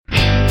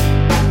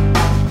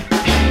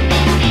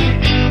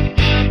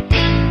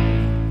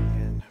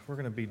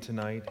to be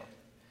tonight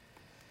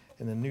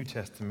in the New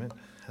Testament,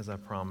 as I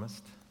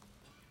promised.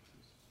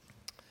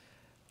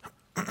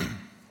 And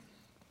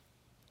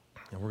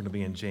we're going to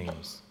be in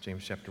James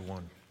chapter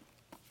 1.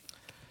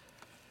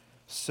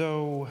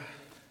 So,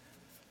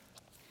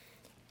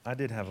 I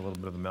did have a little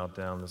bit of a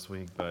meltdown this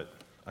week, but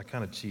I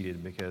kind of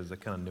cheated because I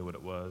kind of knew what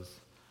it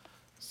was.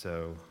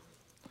 So,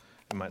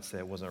 you might say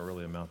it wasn't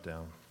really a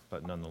meltdown,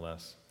 but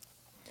nonetheless.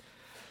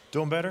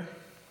 Doing better,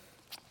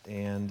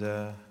 and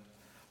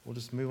we'll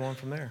just move on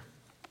from there.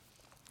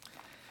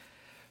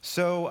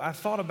 So I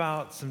thought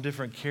about some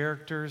different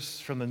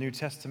characters from the New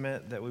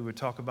Testament that we would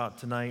talk about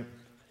tonight.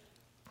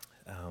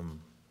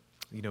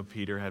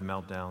 Peter had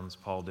meltdowns,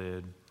 Paul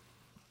did.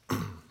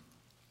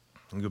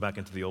 And go back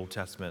into the Old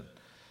Testament.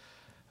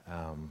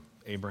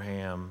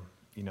 Abraham,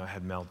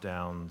 had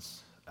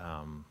meltdowns.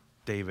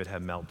 David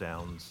had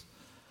meltdowns.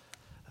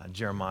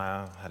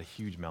 Jeremiah had a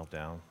huge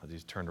meltdown as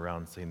he's turned around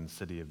and seen the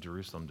city of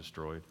Jerusalem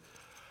destroyed.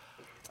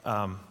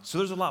 So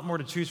there's a lot more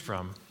to choose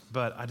from,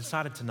 but I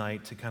decided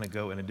tonight to kind of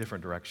go in a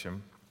different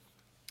direction.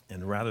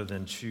 And rather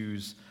than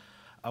choose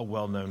a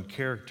well-known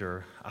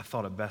character, I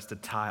thought it best to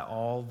tie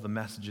all the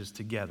messages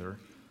together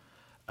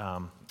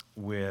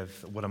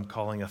with what I'm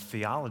calling a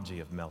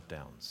theology of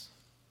meltdowns,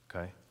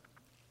 okay?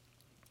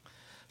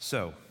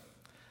 So,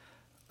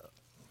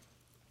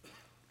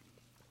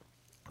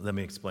 let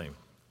me explain.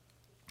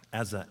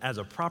 As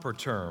a proper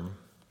term,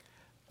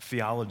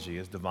 theology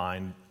is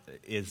defined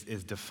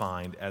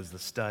as the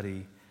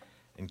study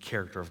and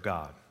character of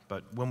God.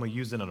 But when we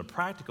use it in a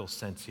practical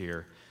sense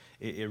here,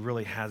 it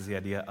really has the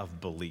idea of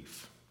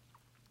belief.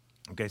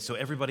 Okay, so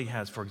everybody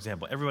has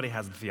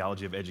the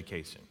theology of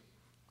education.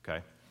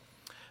 Okay,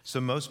 so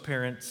most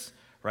parents,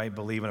 right,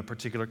 believe in a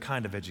particular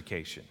kind of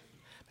education.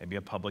 Maybe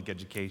a public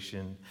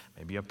education,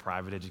 maybe a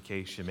private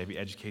education, maybe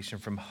education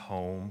from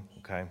home.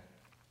 Okay,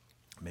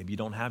 maybe you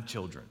don't have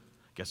children.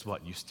 Guess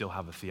what? You still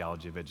have a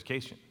theology of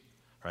education,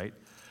 right?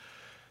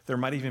 There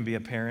might even be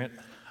a parent,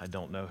 I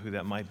don't know who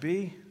that might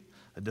be,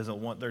 that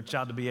doesn't want their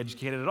child to be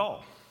educated at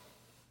all.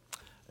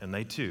 And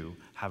they too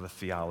have a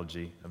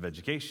theology of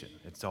education.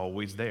 It's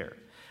always there.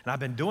 And I've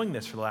been doing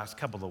this for the last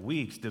couple of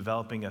weeks,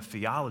 developing a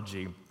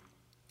theology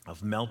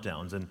of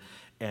meltdowns.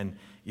 And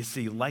you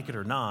see, like it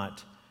or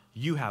not,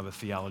 you have a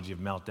theology of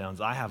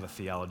meltdowns, I have a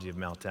theology of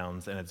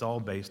meltdowns, and it's all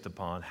based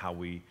upon how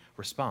we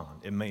respond.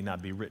 It may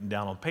not be written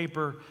down on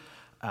paper.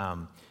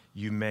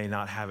 You may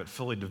not have it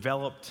fully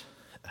developed,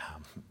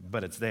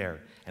 but it's there.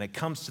 And it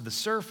comes to the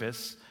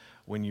surface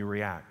when you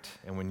react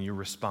and when you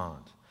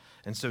respond.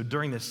 And so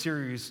during this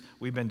series,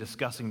 we've been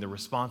discussing the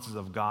responses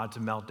of God to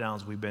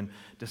meltdowns. We've been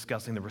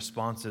discussing the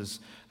responses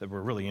that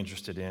we're really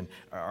interested in,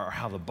 or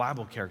how the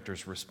Bible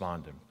characters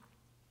responded.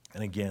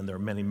 And again, there are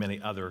many,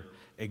 many other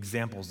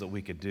examples that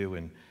we could do,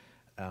 and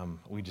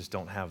we just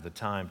don't have the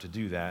time to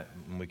do that.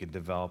 And we could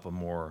develop a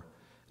more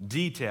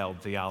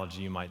detailed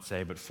theology, you might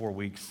say, but 4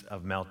 weeks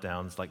of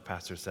meltdowns, like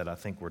Pastor said, I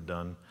think we're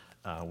done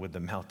with the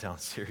meltdown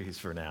series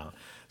for now.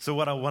 So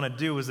what I want to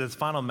do is this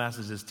final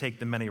message is take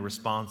the many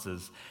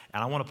responses,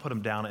 and I want to put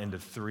them down into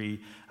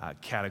three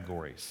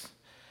categories.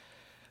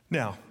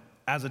 Now,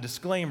 as a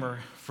disclaimer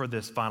for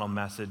this final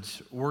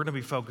message, we're going to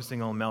be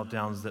focusing on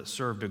meltdowns that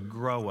serve to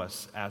grow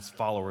us as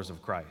followers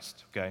of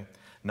Christ, okay?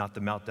 Not the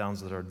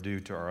meltdowns that are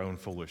due to our own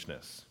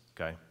foolishness,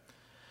 okay?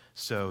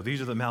 So these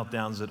are the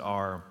meltdowns that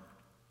are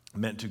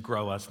meant to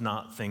grow us,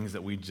 not things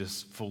that we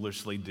just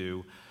foolishly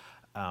do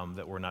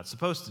that we're not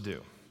supposed to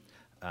do.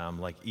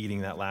 Like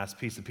eating that last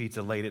piece of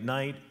pizza late at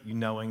night,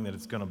 knowing that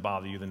it's going to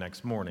bother you the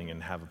next morning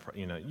and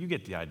you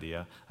get the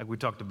idea. Like we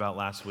talked about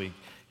last week,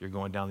 you're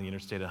going down the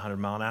interstate at 100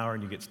 mile an hour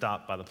and you get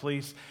stopped by the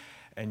police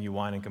and you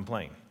whine and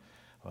complain.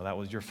 Well, that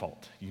was your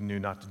fault. You knew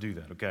not to do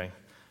that, okay?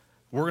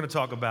 We're going to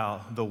talk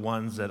about the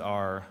ones that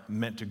are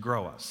meant to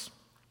grow us.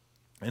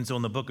 And so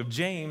in the book of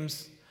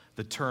James,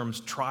 the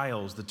terms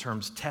trials, the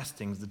terms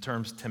testings, the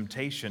terms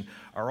temptation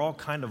are all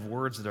kind of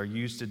words that are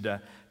used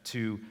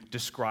to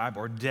describe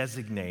or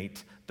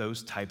designate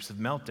those types of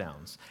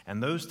meltdowns.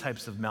 And those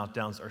types of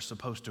meltdowns are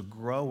supposed to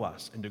grow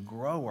us and to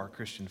grow our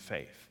Christian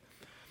faith.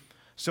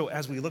 So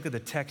as we look at the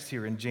text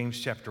here in James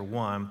chapter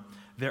 1,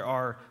 there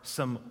are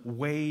some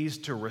ways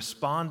to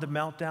respond to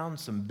meltdowns,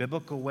 some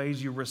biblical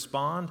ways you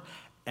respond,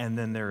 and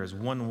then there is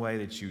one way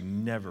that you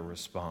never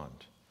respond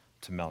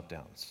to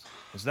meltdowns.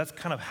 And so that's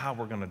kind of how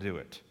we're going to do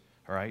it.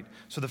 All right,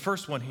 so the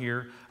first one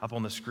here up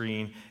on the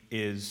screen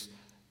is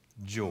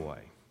joy.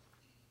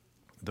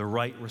 The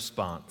right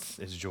response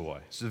is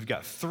joy. So we've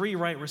got 3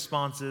 right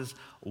responses,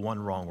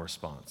 1 wrong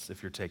response,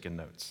 if you're taking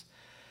notes.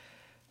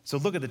 So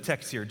look at the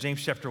text here,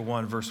 James chapter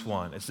 1, verse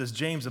 1. It says,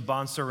 James, a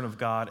bondservant of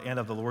God and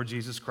of the Lord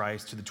Jesus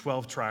Christ, to the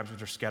 12 tribes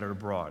which are scattered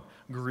abroad.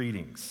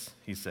 Greetings,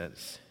 he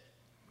says.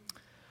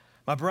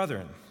 My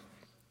brethren,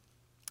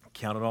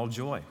 count it all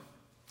joy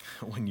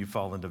when you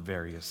fall into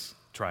various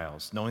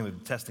trials, knowing that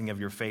the testing of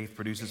your faith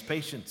produces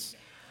patience.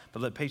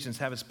 But let patience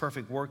have its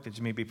perfect work, that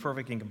you may be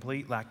perfect and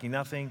complete, lacking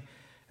nothing.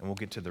 And we'll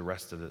get to the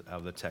rest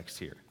of the text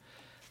here.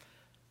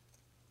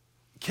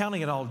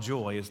 Counting it all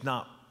joy is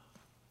not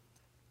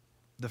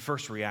the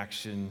first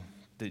reaction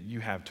that you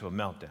have to a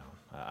meltdown,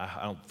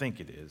 I don't think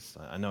it is.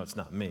 I know it's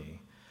not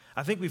me.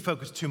 I think we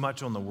focus too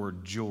much on the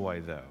word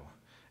joy, though,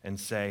 and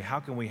say, how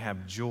can we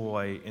have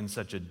joy in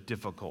such a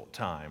difficult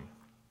time?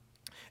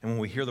 And when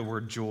we hear the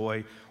word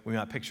joy, we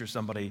might picture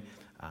somebody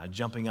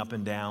jumping up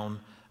and down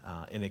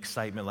in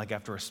excitement, like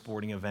after a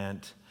sporting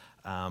event,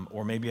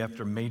 or maybe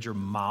after a major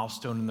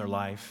milestone in their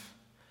life.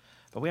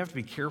 But we have to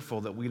be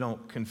careful that we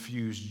don't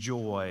confuse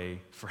joy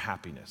for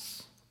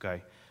happiness,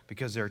 okay?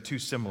 Because they're two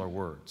similar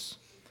words.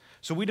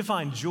 So we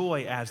define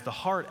joy as the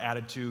heart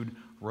attitude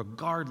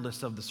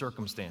regardless of the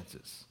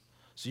circumstances.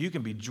 So you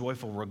can be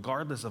joyful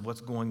regardless of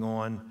what's going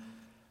on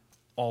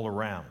all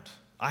around.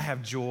 I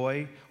have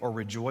joy or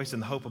rejoice in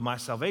the hope of my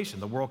salvation.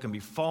 The world can be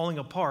falling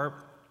apart,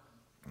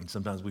 and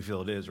sometimes we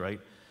feel it is, right,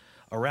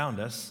 around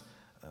us,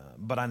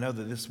 but I know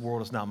that this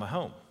world is not my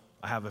home.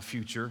 I have a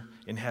future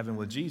in heaven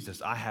with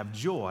Jesus. I have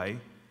joy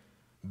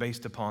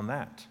based upon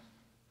that.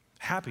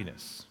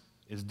 Happiness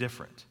is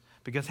different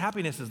because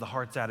happiness is the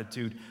heart's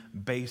attitude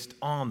based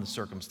on the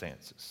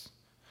circumstances.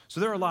 So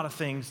there are a lot of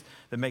things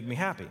that make me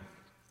happy.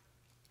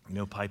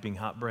 Piping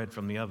hot bread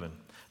from the oven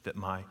that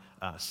my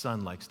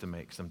son likes to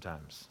make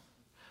sometimes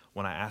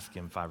when I ask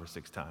him 5 or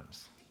 6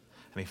 times.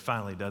 And he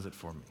finally does it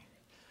for me.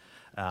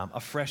 A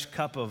fresh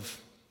cup of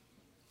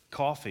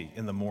coffee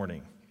in the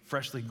morning,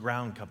 freshly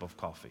ground cup of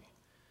coffee.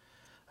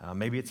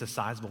 Maybe it's a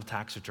sizable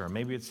tax return.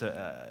 Maybe it's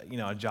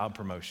a job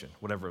promotion,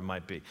 whatever it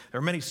might be. There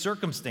are many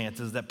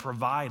circumstances that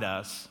provide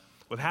us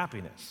with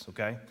happiness,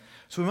 okay?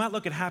 So we might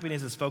look at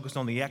happiness as focused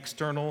on the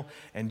external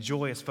and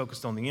joy as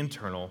focused on the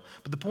internal.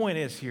 But the point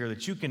is here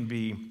that you can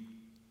be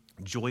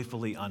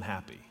joyfully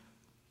unhappy,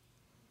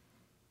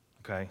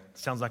 okay?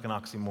 Sounds like an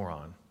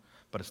oxymoron,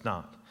 but it's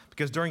not.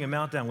 Because during a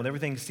meltdown, when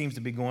everything seems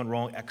to be going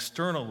wrong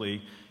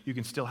externally, you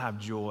can still have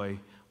joy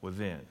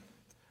within.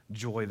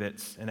 Joy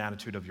that's an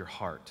attitude of your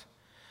heart.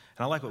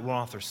 And I like what one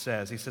author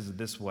says. He says it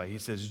this way. He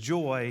says,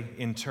 joy,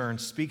 in turn,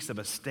 speaks of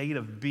a state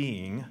of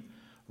being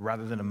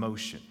rather than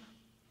emotion.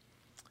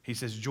 He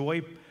says,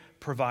 joy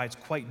is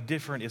quite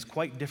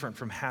different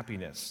from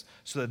happiness,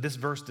 so that this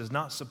verse does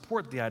not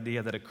support the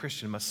idea that a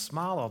Christian must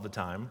smile all the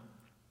time.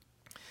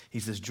 He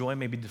says, joy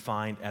may be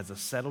defined as a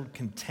settled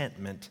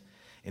contentment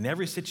in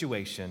every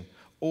situation,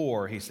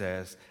 or, he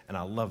says, and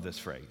I love this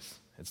phrase,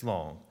 it's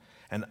long,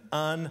 an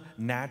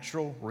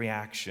unnatural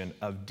reaction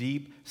of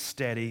deep,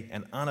 steady,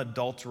 and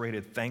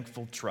unadulterated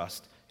thankful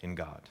trust in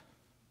God.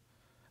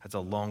 That's a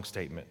long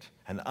statement.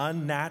 An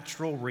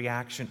unnatural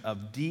reaction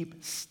of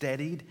deep,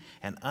 steadied,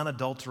 and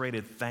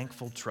unadulterated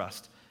thankful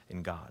trust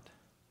in God.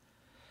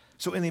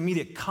 So in the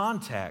immediate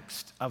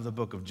context of the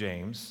book of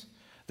James,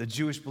 the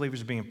Jewish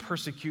believers are being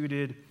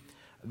persecuted.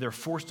 They're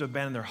forced to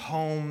abandon their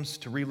homes,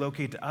 to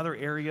relocate to other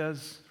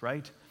areas,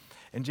 right?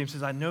 And James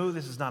says, I know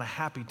this is not a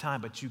happy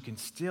time, but you can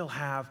still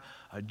have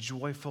a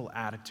joyful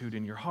attitude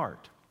in your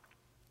heart.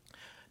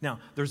 Now,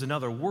 there's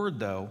another word,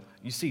 though.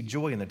 You see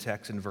joy in the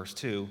text in verse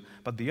 2,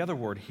 but the other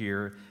word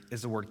here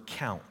is the word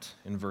count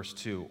in verse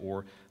 2,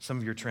 or some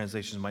of your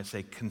translations might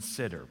say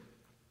consider.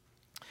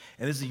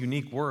 And this is a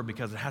unique word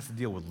because it has to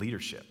deal with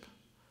leadership.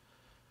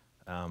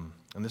 And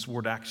this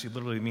word actually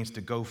literally means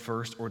to go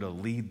first or to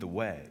lead the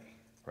way,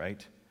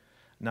 right?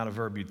 Not a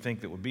verb you'd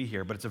think that would be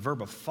here, but it's a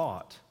verb of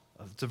thought.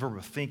 It's a verb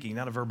of thinking,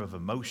 not a verb of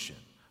emotion,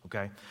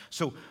 okay?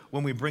 So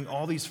when we bring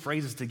all these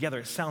phrases together,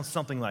 it sounds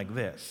something like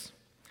this.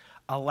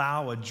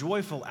 Allow a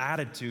joyful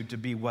attitude to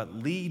be what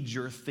leads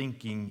your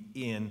thinking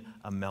in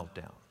a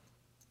meltdown.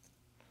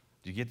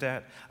 Do you get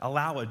that?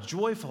 Allow a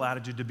joyful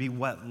attitude to be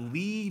what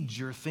leads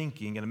your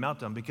thinking in a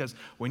meltdown, because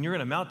when you're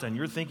in a meltdown,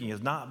 your thinking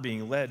is not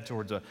being led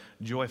towards a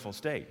joyful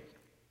state.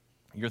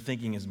 Your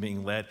thinking is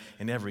being led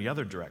in every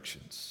other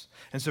directions.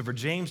 And so for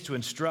James to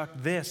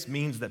instruct this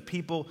means that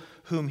people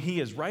whom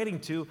he is writing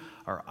to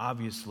are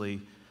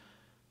obviously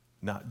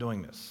not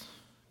doing this.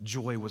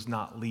 Joy was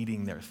not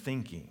leading their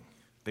thinking.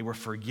 They were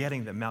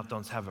forgetting that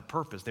meltdowns have a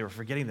purpose. They were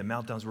forgetting that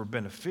meltdowns were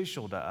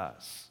beneficial to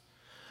us.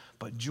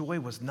 But joy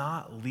was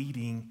not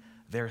leading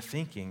their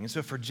thinking. And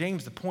so for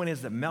James, the point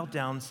is that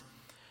meltdowns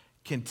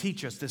can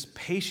teach us this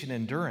patient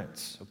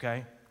endurance,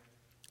 okay?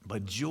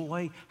 But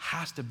joy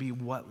has to be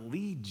what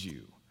leads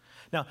you.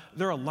 Now,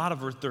 there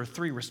are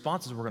 3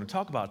 responses we're going to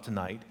talk about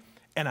tonight,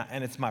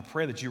 and it's my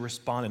prayer that you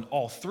respond in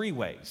all 3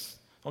 ways.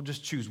 Don't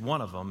just choose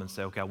one of them and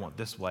say, okay, I want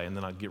this way, and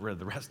then I'll get rid of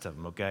the rest of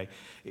them, okay?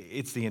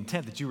 It's the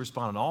intent that you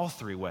respond in all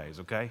 3 ways,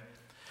 okay?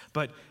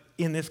 But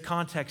in this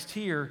context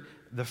here,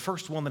 the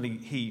first one that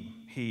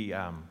he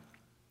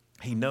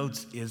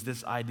notes is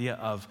this idea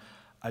of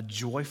a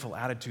joyful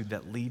attitude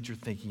that leads your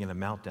thinking in a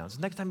meltdown. So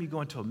next time you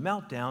go into a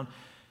meltdown,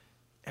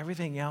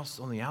 everything else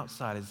on the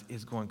outside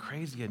is going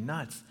crazy and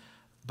nuts,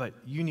 but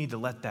you need to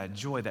let that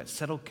joy, that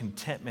settled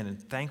contentment and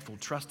thankful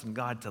trust in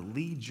God to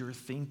lead your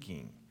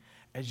thinking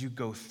as you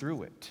go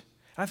through it.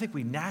 And I think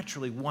we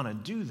naturally want to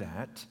do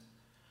that.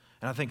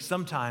 And I think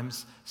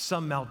sometimes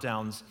some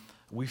meltdowns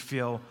we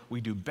feel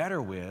we do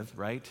better with,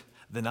 right,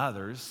 than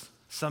others.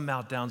 Some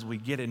meltdowns we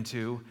get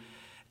into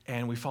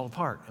and we fall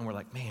apart. And we're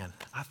like, man,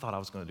 I thought I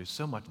was going to do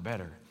so much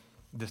better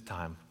this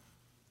time.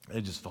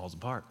 It just falls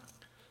apart.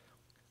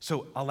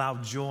 So allow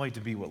joy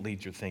to be what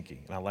leads your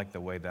thinking. And I like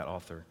the way that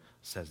author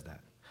says that.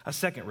 A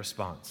second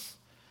response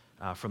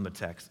from the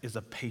text is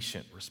a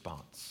patient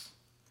response.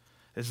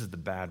 This is the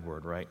bad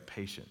word, right?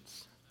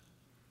 Patience.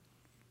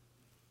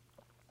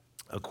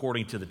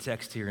 According to the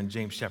text here in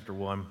James chapter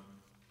 1,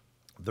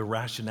 the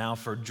rationale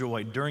for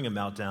joy during a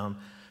meltdown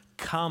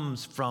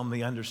comes from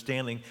the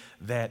understanding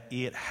that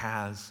it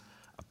has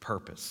a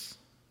purpose.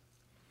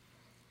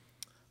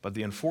 But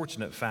the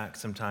unfortunate fact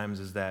sometimes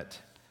is that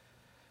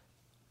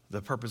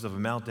the purpose of a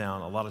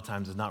meltdown a lot of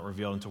times is not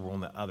revealed until we're on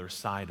the other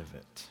side of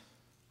it,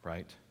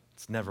 right?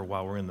 It's never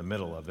while we're in the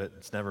middle of it.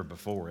 It's never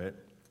before it.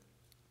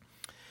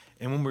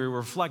 And when we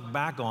reflect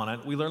back on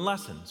it, we learn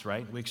lessons,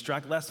 right? We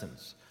extract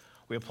lessons.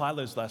 We apply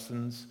those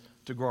lessons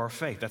to grow our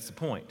faith. That's the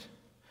point.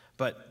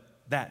 But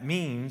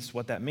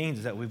what that means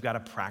is that we've got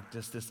to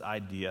practice this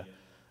idea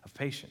of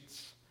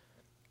patience.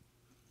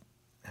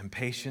 And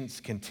patience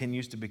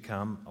continues to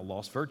become a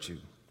lost virtue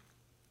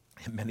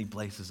in many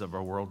places of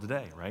our world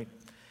today, right?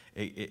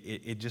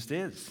 It just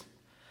is.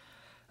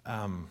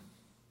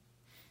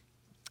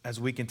 As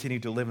we continue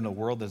to live in a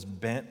world that's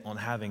bent on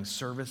having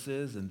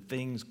services and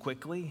things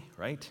quickly,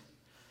 right?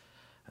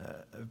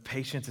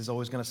 Patience is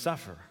always going to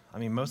suffer. I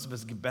mean, most of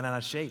us get bent out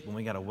of shape when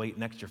we got to wait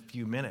an extra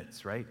few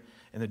minutes, right,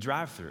 in the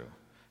drive-thru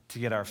to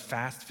get our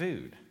fast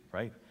food,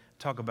 right?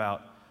 Talk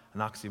about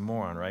an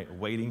oxymoron, right?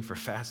 Waiting for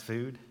fast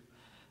food.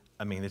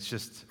 I mean, it's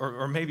just,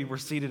 or maybe we're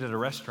seated at a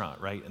restaurant,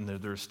 right, and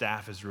their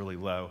staff is really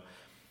low.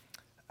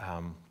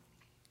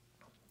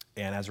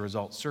 And as a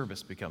result,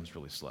 service becomes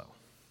really slow.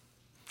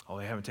 Oh,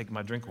 they haven't taken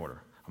my drink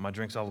order. My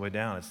drink's all the way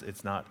down.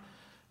 It's not,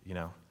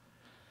 Now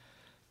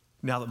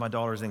that my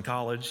daughter's in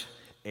college,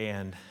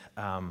 and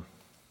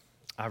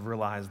I've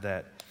realized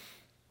that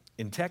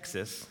in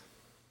Texas,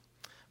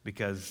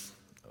 because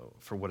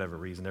for whatever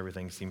reason,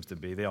 everything seems to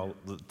be, the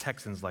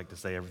Texans like to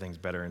say everything's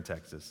better in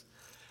Texas.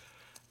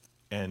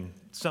 And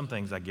some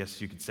things I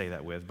guess you could say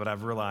that with, but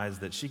I've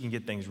realized that she can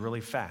get things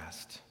really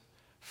fast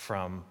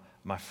from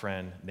my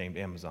friend named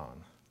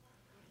Amazon.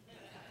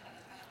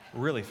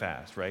 Really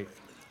fast, right?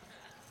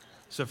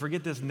 So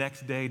forget this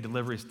next day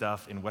delivery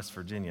stuff in West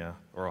Virginia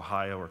or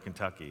Ohio or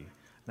Kentucky.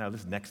 Now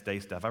this next day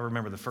stuff. I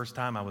remember the first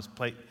time I was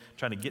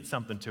trying to get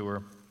something to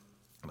her.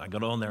 I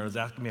got on there and was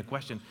asking me a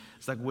question.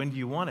 It's like, when do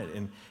you want it?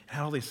 And it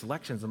had all these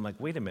selections. I'm like,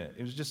 wait a minute.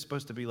 It was just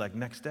supposed to be like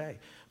next day.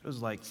 It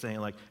was like saying,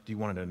 like, do you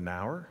want it in an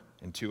hour,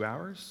 in 2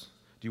 hours?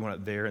 Do you want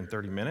it there in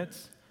 30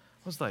 minutes?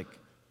 I was like,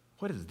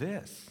 what is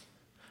this?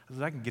 I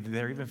said, I can get it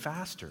there even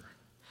faster.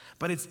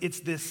 But it's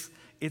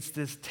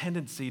this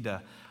tendency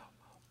to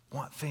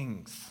want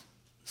things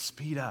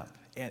speed up.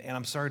 And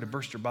I'm sorry to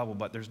burst your bubble,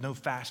 but there's no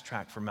fast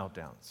track for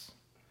meltdowns.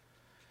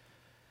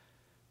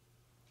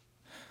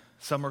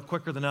 Some are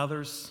quicker than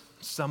others.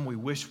 Some we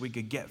wish we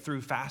could get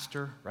through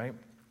faster, right?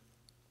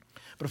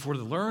 But if we're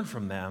to learn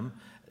from them,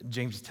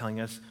 James is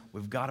telling us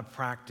we've got to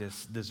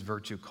practice this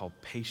virtue called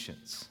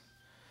patience.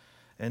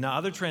 And now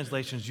other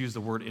translations use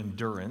the word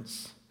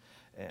endurance,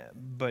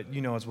 but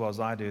you know as well as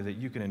I do that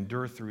you can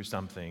endure through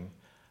something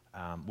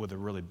with a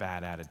really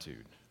bad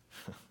attitude,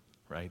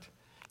 right?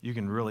 You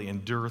can really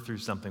endure through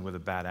something with a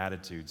bad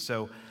attitude.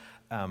 So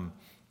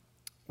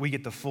we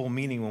get the full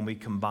meaning when we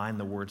combine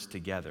the words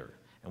together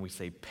and we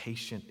say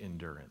patient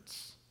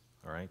endurance,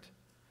 all right?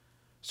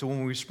 So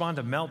when we respond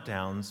to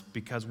meltdowns,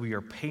 because we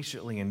are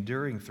patiently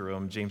enduring through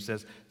them, James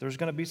says there's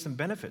going to be some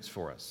benefits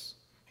for us.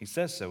 He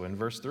says so in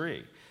verse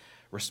 3.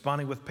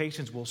 Responding with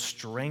patience will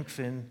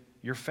strengthen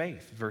your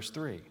faith, verse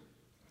 3.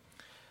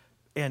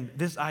 And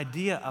this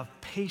idea of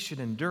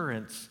patient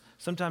endurance,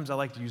 sometimes I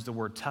like to use the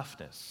word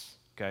toughness,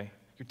 okay?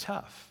 You're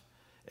tough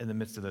in the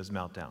midst of those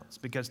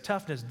meltdowns because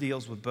toughness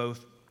deals with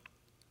both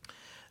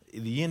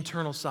the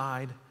internal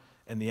side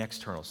and the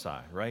external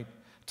side, right?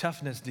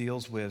 Toughness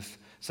deals with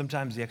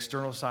sometimes the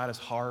external side is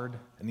hard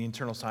and the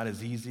internal side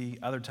is easy.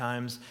 Other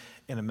times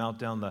in a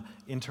meltdown, the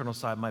internal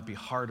side might be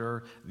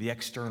harder, the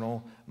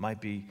external might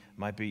be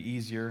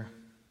easier.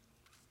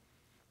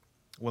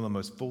 One of the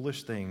most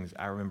foolish things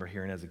I remember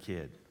hearing as a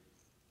kid,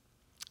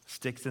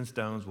 sticks and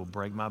stones will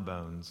break my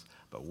bones,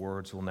 but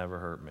words will never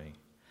hurt me.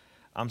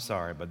 I'm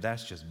sorry, but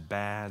that's just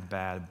bad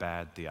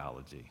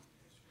theology.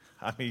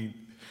 I mean,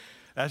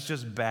 that's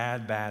just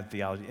bad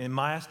theology. In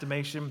my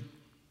estimation,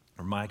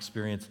 or my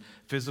experience,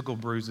 physical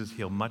bruises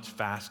heal much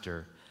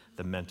faster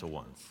than mental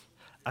ones.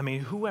 I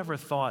mean, whoever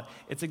thought,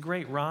 it's a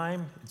great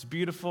rhyme, it's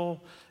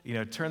beautiful,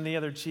 turn the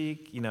other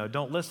cheek,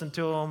 don't listen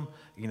to them,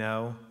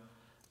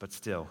 but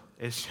still,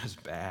 it's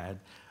just bad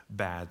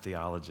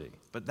theology.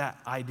 But that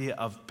idea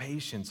of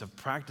patience, of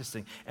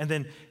practicing. And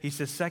then he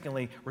says,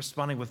 secondly,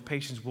 responding with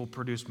patience will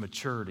produce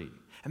maturity.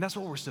 And that's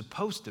what we're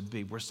supposed to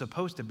be. We're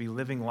supposed to be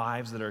living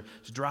lives that are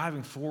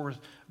driving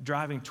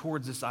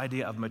towards this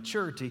idea of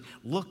maturity,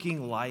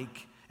 looking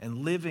like and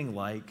living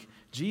like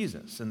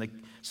Jesus.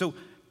 So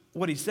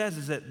what he says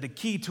is that the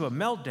key to a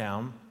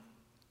meltdown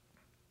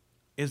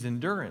is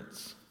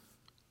endurance.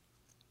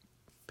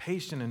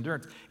 Patient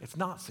endurance. It's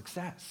not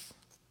success.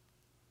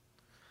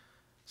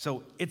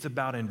 So it's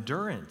about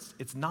endurance.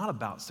 It's not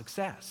about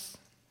success.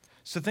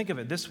 So think of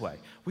it this way.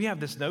 We have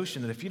this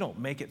notion that if you don't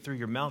make it through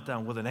your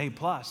meltdown with an A+,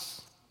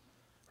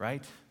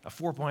 right, a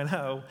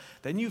 4.0,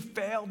 then you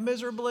failed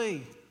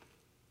miserably.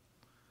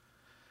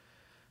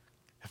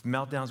 If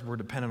meltdowns were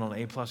dependent on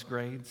A+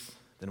 grades,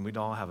 then we'd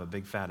all have a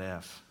big fat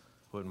F,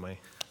 wouldn't we?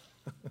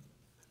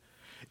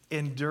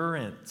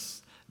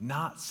 Endurance,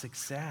 not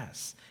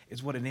success,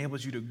 is what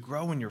enables you to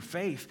grow in your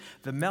faith.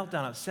 The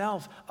meltdown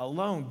itself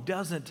alone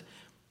doesn't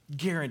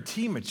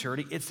guarantee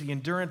maturity. It's the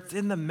endurance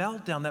in the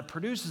meltdown that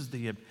produces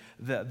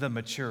the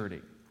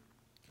maturity.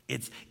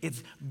 It's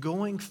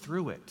going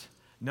through it,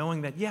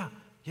 knowing that, yeah,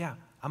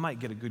 I might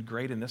get a good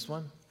grade in this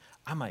one.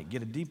 I might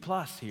get a D+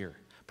 here,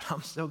 but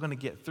I'm still going to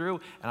get through,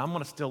 and I'm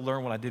going to still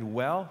learn what I did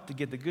well to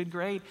get the good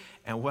grade,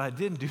 and what I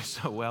didn't do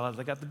so well as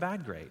I got the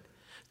bad grade.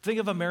 Think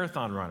of a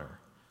marathon runner.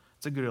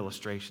 It's a good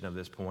illustration of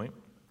this point.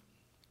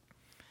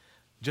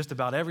 Just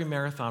about every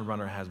marathon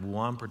runner has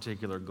one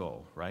particular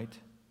goal, right?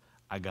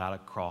 I got to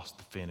cross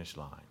the finish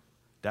line.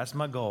 That's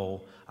my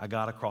goal. I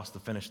got to cross the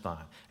finish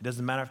line. It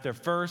doesn't matter if they're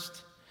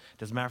first. It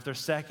doesn't matter if they're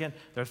second,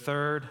 they're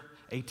third,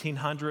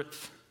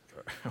 1800th,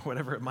 or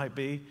whatever it might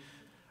be,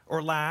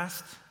 or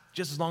last,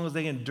 just as long as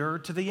they endure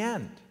to the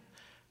end.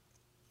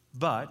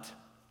 But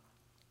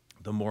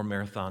the more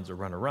marathons a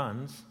runner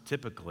runs,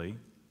 typically,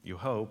 you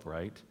hope,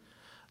 right,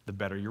 the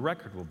better your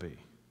record will be.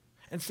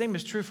 And same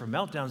is true for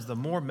meltdowns. The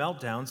more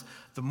meltdowns,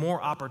 the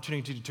more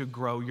opportunity to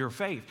grow your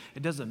faith.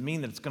 It doesn't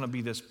mean that it's going to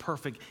be this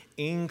perfect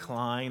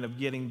incline of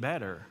getting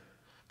better,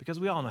 because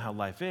we all know how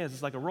life is.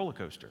 It's like a roller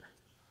coaster.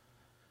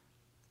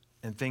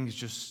 And things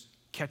just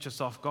catch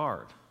us off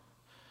guard.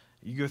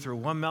 You go through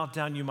one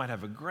meltdown, you might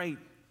have a great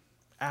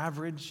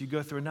average. You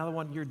go through another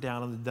one, you're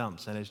down in the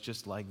dumps, and it's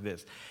just like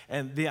this.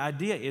 And the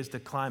idea is to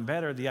climb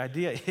better. The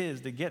idea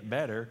is to get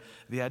better.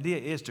 The idea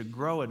is to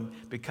grow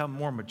and become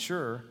more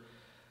mature.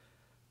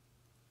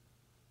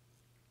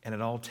 And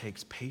it all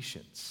takes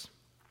patience.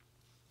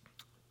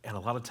 And a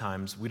lot of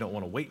times we don't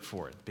want to wait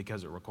for it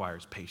because it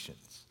requires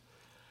patience.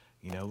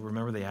 You know,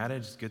 remember the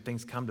adage, good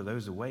things come to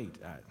those who wait.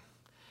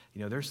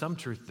 There's some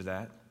truth to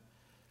that.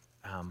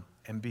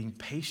 And being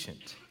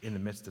patient in the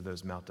midst of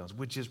those meltdowns,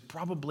 which is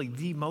probably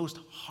the most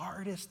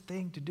hardest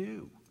thing to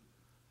do.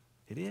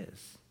 It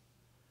is.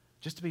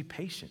 Just to be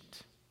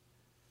patient.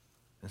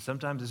 And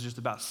sometimes it's just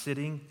about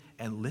sitting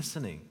and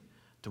listening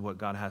to what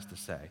God has to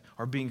say,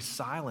 or being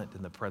silent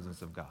in the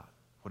presence of God,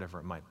 whatever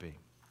it might be.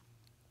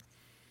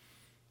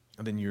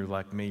 And then you're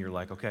like me, you're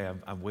like, okay,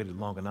 I've waited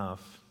long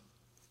enough.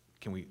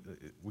 We're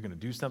going to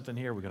do something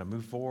here? We're going to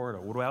move forward?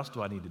 Or what else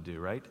do I need to do,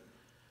 right?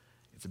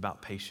 It's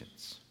about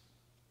patience.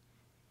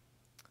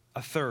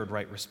 A third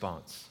right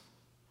response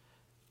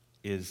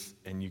is,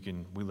 and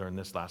we learned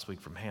this last week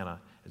from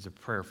Hannah, is a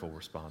prayerful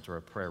response or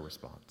a prayer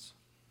response.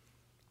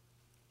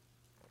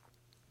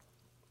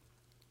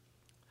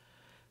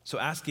 So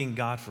asking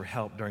God for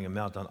help during a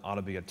meltdown ought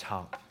to be a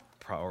top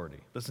priority.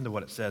 Listen to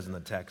what it says in the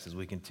text as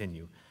we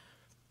continue.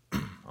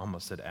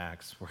 Almost said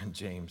Acts. We're in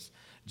James.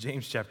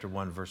 James chapter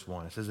 1, verse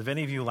 1. It says, if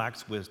any of you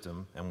lacks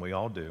wisdom, and we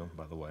all do,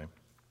 by the way,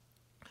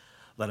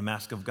 let him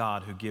ask of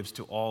God, who gives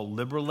to all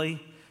liberally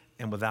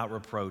and without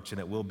reproach, and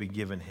it will be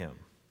given him.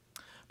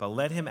 But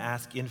let him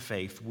ask in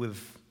faith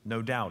with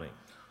no doubting.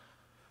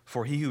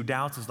 For he who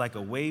doubts is like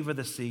a wave of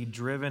the sea,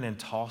 driven and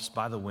tossed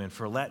by the wind.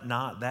 For let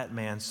not that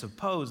man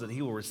suppose that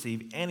he will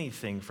receive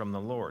anything from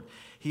the Lord.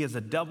 He is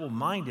a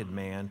double-minded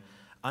man,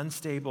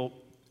 unstable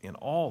in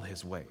all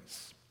his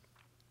ways.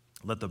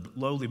 Let the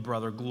lowly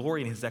brother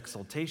glory in his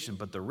exaltation,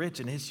 but the rich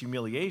in his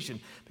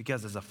humiliation,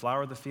 because as a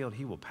flower of the field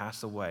he will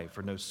pass away.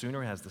 For no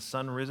sooner has the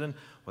sun risen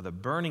with a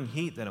burning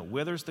heat than it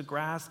withers the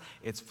grass,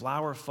 its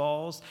flower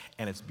falls,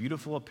 and its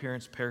beautiful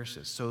appearance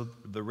perishes. So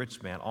the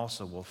rich man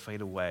also will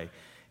fade away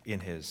in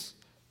his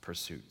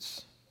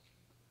pursuits.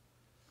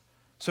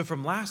 So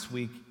from last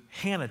week,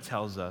 Hannah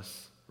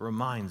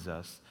reminds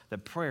us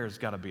that prayer's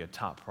got to be a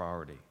top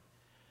priority.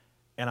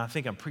 And I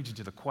think I'm preaching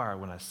to the choir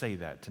when I say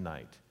that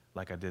tonight,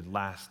 like I did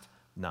last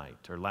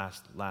night or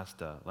last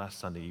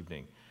Sunday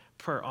evening.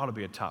 Prayer ought to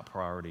be a top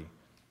priority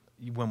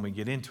when we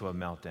get into a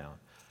meltdown.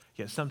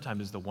 Yet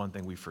sometimes it's the one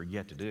thing we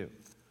forget to do.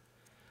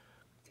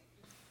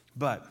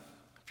 But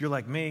if you're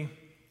like me,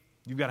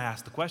 you've got to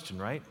ask the question,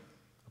 right?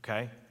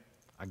 Okay,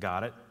 I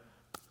got it.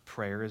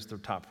 Prayer is the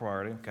top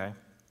priority, okay?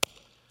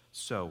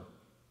 So,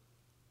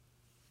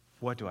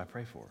 what do I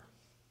pray for?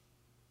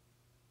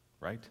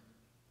 Right?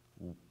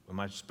 Am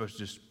I supposed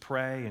to just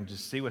pray and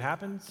just see what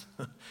happens?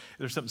 Is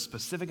there something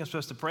specific I'm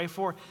supposed to pray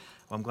for?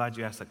 Well, I'm glad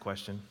you asked that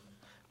question,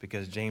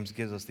 because James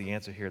gives us the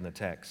answer here in the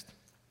text.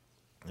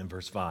 In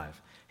verse 5,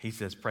 he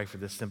says, pray for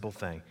this simple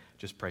thing.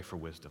 Just pray for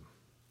wisdom.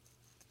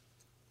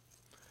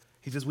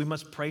 He says we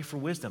must pray for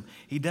wisdom.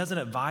 He doesn't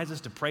advise us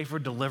to pray for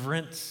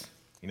deliverance,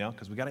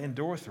 because we got to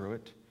endure through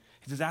it.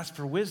 He says, ask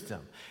for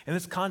wisdom. In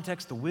this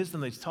context, the wisdom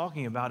that he's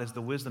talking about is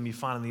the wisdom you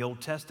find in the Old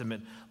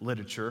Testament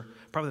literature.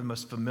 Probably the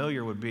most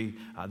familiar would be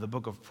the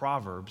book of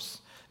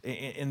Proverbs.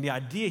 And the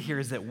idea here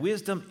is that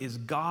wisdom is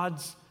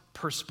God's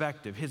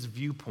perspective, his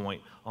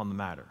viewpoint on the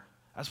matter.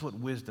 That's what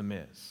wisdom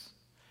is.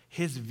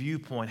 His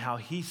viewpoint, how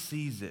he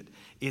sees it.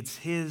 It's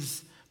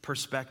his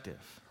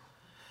perspective.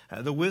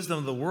 The wisdom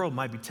of the world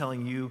might be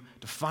telling you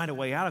to find a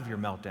way out of your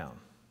meltdown.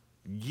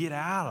 Get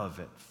out of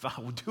it.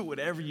 Do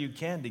whatever you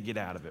can to get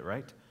out of it,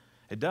 right?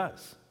 It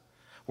does.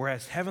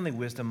 Whereas heavenly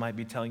wisdom might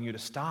be telling you to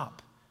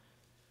stop.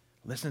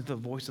 Listen to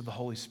the voice of the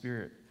Holy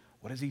Spirit.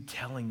 What is he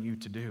telling you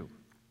to do?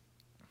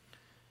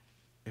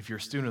 If you're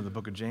a student of the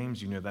book of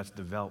James, you know that's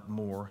developed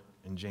more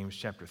in James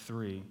chapter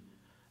 3,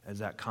 as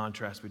that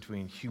contrast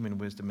between human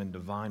wisdom and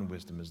divine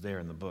wisdom is there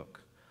in the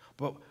book.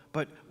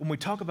 But when we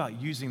talk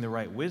about using the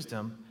right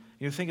wisdom,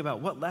 think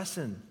about what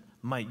lesson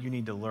might you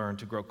need to learn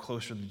to grow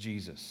closer to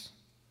Jesus.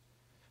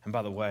 And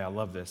by the way, I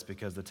love this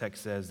because the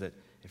text says that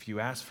if you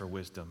ask for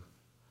wisdom,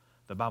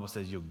 the Bible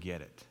says you'll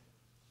get it.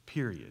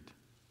 Period.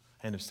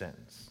 End of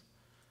sentence.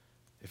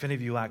 If any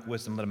of you lack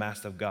wisdom, let him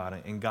ask of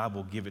God, and God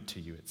will give it to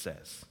you, it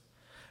says.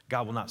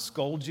 God will not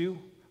scold you.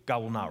 God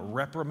will not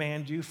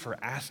reprimand you for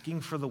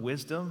asking for the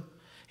wisdom.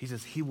 He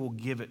says he will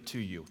give it to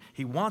you.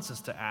 He wants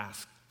us to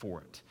ask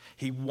for it.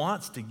 He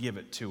wants to give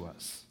it to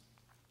us.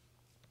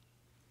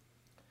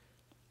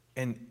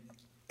 And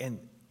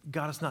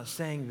God is not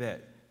saying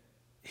that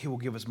he will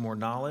give us more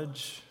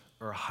knowledge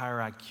or a higher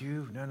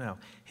IQ. No.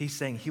 He's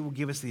saying he will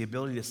give us the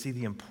ability to see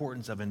the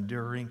importance of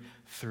enduring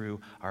through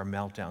our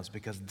meltdowns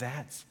because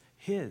that's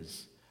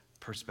his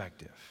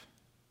perspective.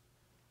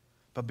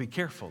 But be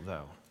careful,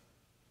 though,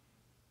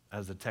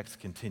 as the text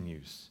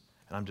continues.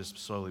 And I'm just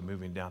slowly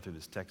moving down through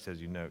this text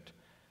as you note.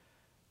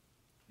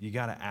 You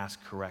got to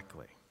ask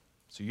correctly.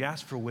 So you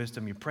ask for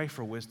wisdom, you pray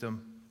for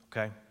wisdom,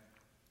 okay?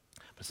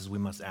 But it says we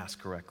must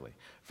ask correctly.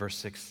 Verse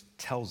 6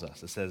 tells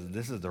us, it says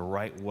this is the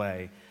right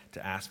way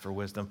to ask for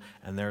wisdom,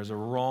 and there's a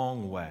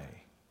wrong way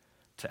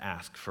to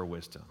ask for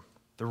wisdom.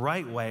 The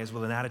right way is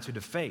with an attitude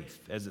of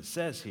faith, as it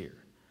says here.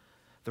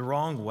 The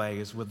wrong way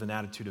is with an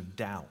attitude of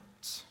doubt.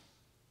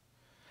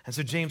 And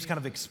so James kind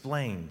of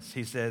explains.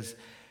 He says,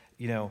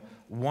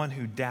 one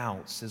who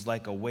doubts is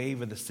like a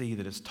wave of the sea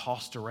that is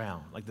tossed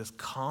around, like this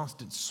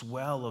constant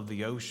swell of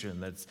the ocean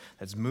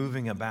that's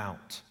moving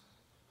about.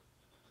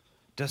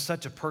 Does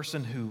such a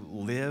person who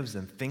lives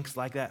and thinks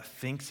like that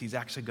thinks he's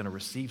actually going to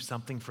receive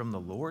something from the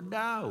Lord?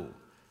 No.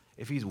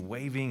 If he's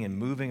waving and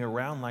moving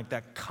around like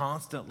that,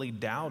 constantly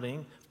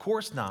doubting, of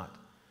course not.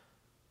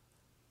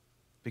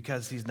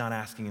 Because he's not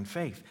asking in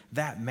faith.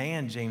 That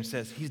man, James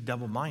says, he's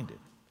double-minded.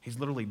 He's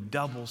literally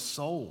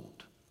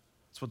double-souled.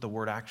 That's what the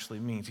word actually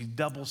means. He's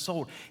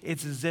double-souled.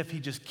 It's as if he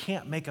just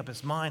can't make up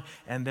his mind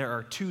and there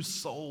are two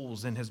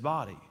souls in his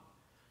body.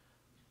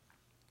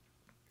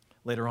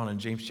 Later on in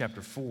James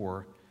chapter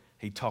 4,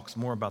 he talks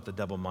more about the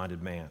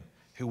double-minded man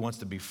who wants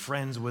to be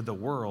friends with the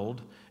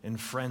world and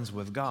friends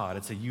with God.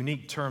 It's a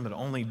unique term that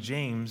only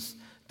James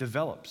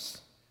develops.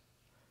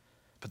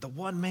 But the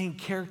one main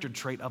character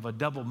trait of a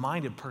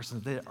double-minded person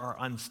is they are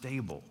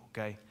unstable,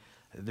 okay?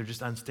 They're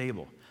just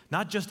unstable.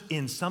 Not just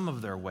in some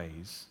of their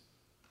ways,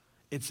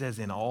 it says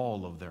in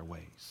all of their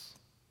ways.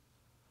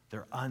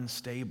 They're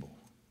unstable.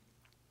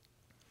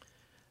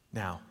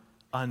 Now,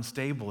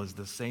 unstable is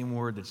the same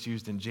word that's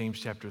used in James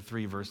chapter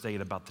 3, verse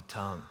 8 about the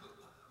tongue,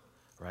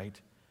 right?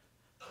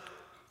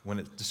 When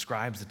it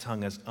describes the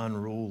tongue as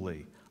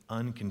unruly,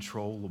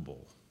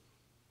 uncontrollable.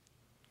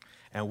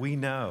 And we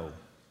know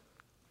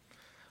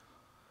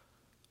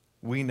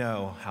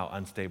how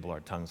unstable our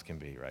tongues can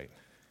be, right?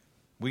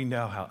 We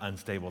know how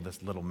unstable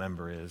this little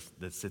member is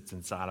that sits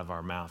inside of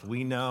our mouth.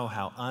 We know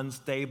how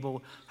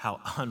unstable, how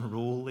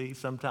unruly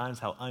sometimes,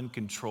 how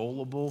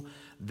uncontrollable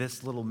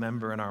this little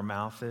member in our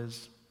mouth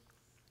is.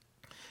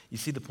 You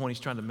see the point he's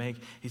trying to make?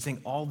 He's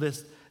saying all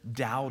this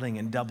doubting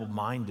and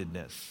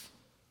double-mindedness,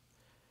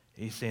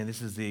 he's saying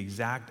this is the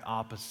exact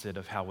opposite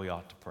of how we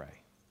ought to pray.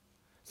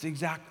 It's the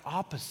exact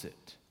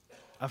opposite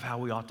of how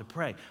we ought to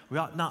pray. We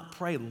ought not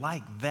pray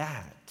like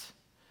that.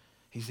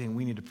 He's saying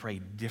we need to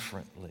pray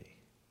differently.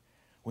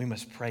 We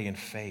must pray in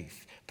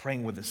faith,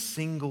 praying with a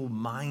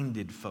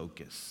single-minded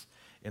focus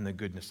in the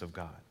goodness of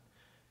God.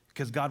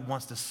 Because God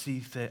wants to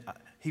see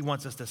he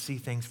wants us to see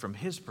things from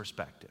his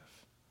perspective.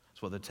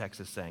 That's what the text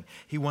is saying.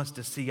 He wants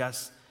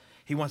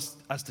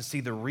us to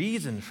see the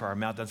reason for our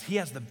meltdowns. He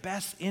has the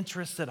best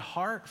interests at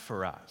heart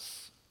for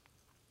us.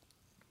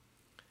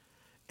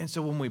 And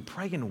so when we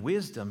pray in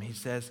wisdom, he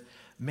says,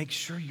 make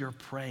sure you're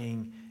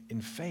praying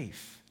in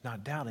faith,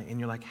 not doubting. And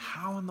you're like,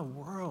 how in the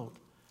world,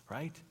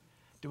 right?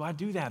 Do I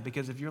do that?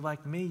 Because if you're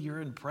like me, you're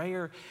in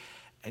prayer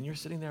and you're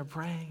sitting there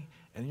praying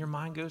and your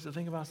mind goes to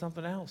think about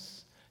something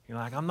else. You're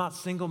like, I'm not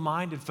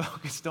single-minded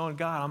focused on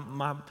God.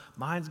 My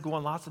mind's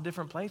going lots of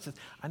different places.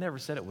 I never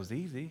said it was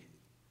easy.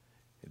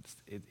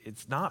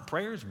 It's not.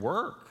 Prayers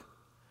work.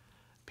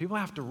 People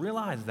have to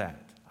realize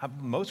that.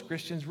 Most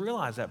Christians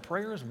realize that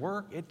prayers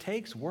work. It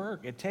takes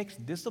work. It takes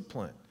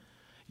discipline.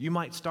 You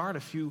might start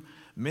a few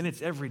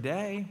minutes every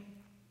day,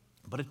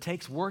 but it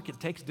takes work, it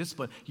takes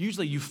discipline.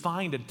 Usually you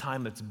find a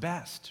time that's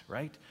best,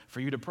 right, for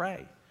you to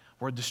pray,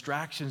 where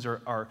distractions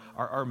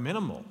are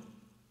minimal,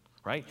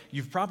 right?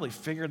 You've probably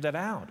figured that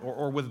out.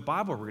 Or with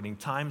Bible reading,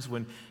 times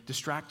when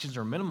distractions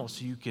are minimal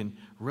so you can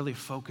really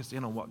focus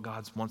in on what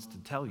God wants to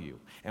tell you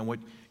and what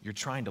you're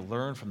trying to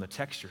learn from the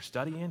text you're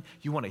studying.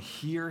 You want to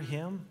hear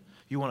him.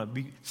 You want to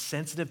be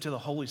sensitive to the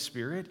Holy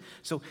Spirit.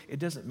 So it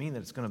doesn't mean that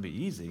it's going to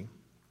be easy.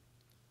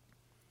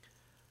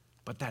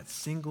 But that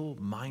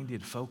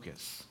single-minded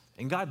focus,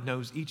 and God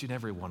knows each and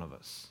every one of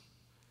us.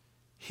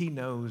 He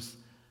knows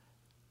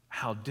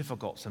how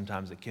difficult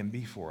sometimes it can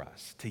be for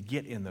us to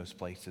get in those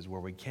places where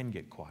we can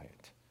get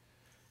quiet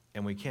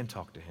and we can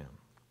talk to him.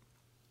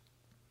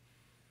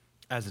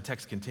 As the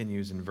text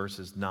continues in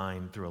verses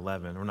 9 through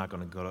 11, we're not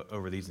going to go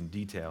over these in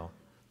detail,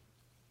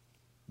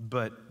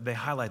 but they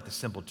highlight the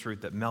simple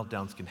truth that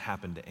meltdowns can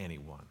happen to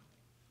anyone.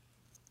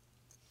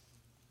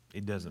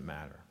 It doesn't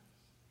matter.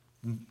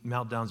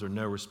 Meltdowns are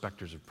no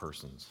respecters of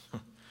persons.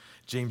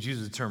 James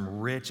uses the term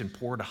rich and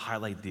poor to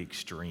highlight the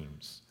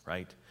extremes,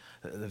 right?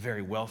 The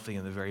very wealthy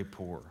and the very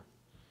poor.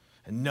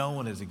 And no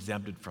one is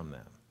exempted from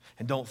them.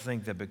 And don't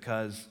think that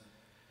because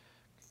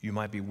you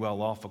might be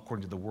well off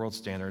according to the world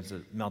standards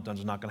that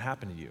meltdowns are not going to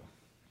happen to you.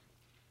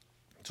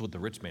 It's what the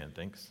rich man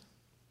thinks,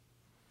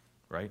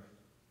 right?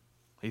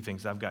 He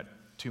thinks, I've got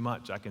too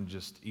much. I can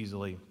just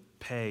easily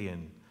pay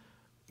and,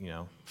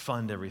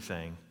 fund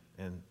everything,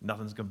 and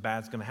nothing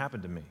bad's going to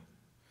happen to me.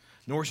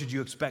 Nor should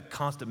you expect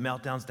constant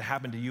meltdowns to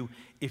happen to you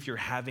if you're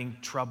having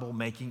trouble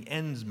making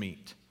ends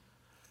meet.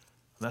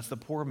 And that's the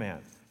poor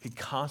man. He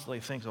constantly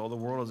thinks, the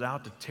world is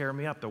out to tear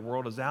me up. The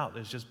world is out.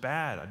 It's just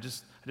bad. I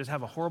just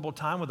have a horrible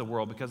time with the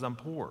world because I'm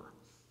poor.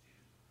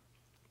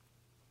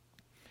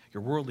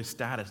 Your worldly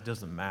status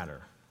doesn't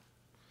matter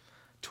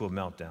to a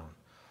meltdown.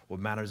 What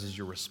matters is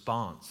your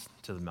response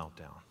to the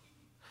meltdown.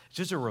 It's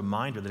just a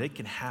reminder that it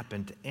can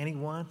happen to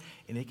anyone,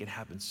 and it can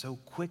happen so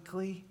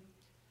quickly.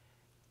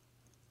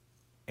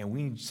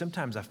 And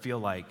sometimes I feel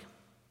like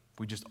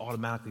we just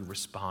automatically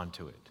respond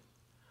to it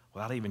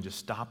without even just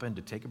stopping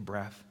to take a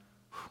breath,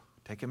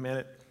 take a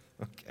minute.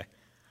 Okay.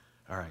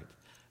 All right.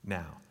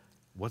 Now,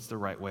 what's the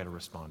right way to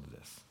respond to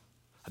this?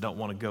 I don't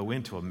want to go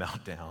into a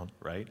meltdown,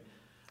 right?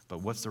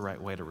 But what's the right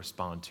way to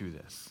respond to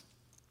this?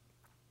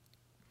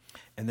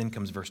 And then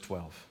comes verse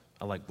 12.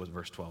 I like what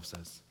verse 12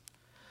 says.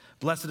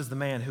 Blessed is the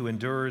man who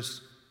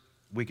endures.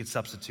 We could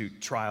substitute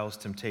trials,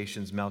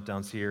 temptations,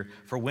 meltdowns here.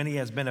 For when he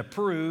has been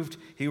approved,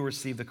 he will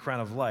receive the crown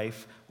of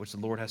life, which the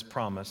Lord has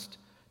promised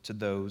to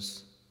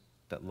those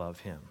that love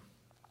him.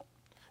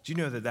 Do you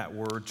know that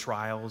word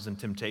trials and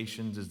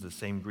temptations is the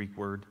same Greek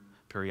word,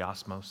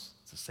 periosmos?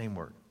 It's the same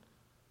word,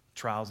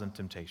 trials and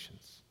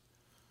temptations.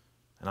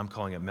 And I'm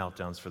calling it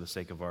meltdowns for the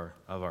sake of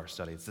our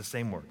study. It's the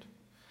same word.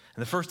 In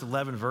the first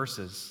 11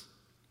 verses,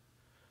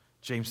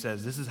 James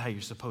says this is how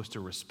you're supposed to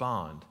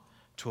respond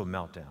to a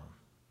meltdown.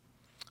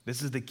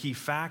 This is the key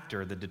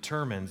factor that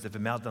determines if a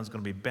meltdown is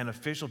going to be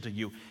beneficial to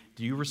you.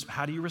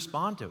 How do you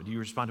respond to it? Do you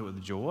respond to it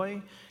with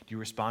joy? Do you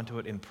respond to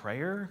it in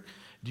prayer?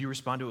 Do you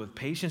respond to it with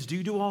patience? Do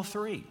you do all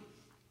three?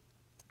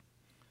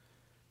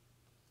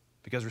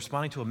 Because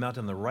responding to a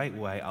meltdown the right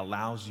way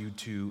allows you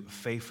to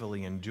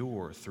faithfully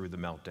endure through the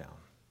meltdown.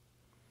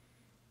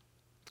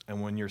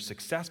 And when you're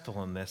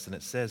successful in this, and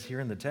it says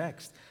here in the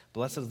text,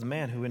 blessed is the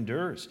man who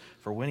endures,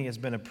 for when he has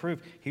been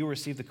approved, he will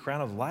receive the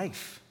crown of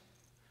life,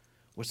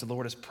 which the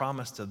Lord has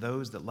promised to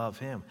those that love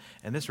him.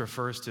 And this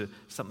refers to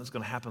something that's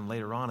going to happen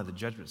later on at the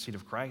judgment seat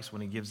of Christ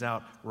when he gives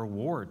out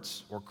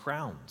rewards or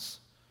crowns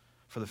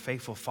for the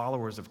faithful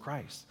followers of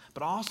Christ.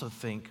 But I also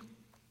think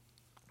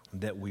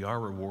that we are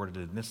rewarded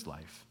in this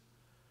life.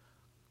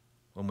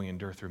 When we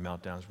endure through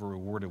meltdowns, we're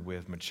rewarded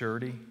with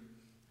maturity.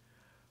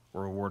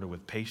 We're rewarded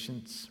with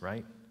patience,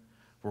 right?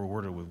 We're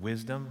rewarded with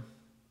wisdom.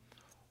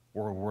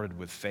 We're rewarded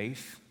with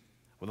faith,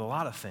 with a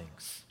lot of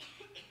things.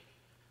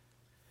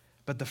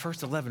 But the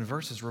first 11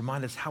 verses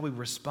remind us how we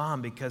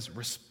respond, because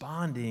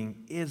responding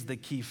is the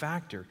key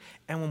factor.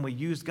 And when we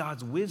use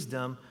God's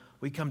wisdom,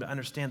 we come to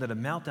understand that a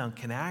meltdown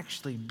can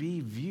actually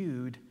be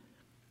viewed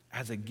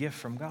as a gift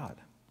from God.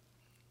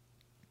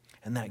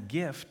 And that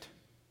gift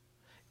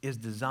is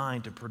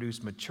designed to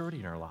produce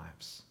maturity in our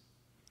lives.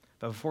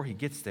 But before he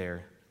gets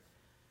there,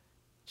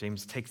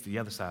 James takes the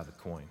other side of the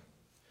coin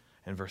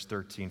in verse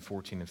 13,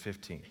 14, and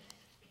 15.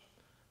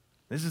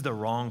 This is the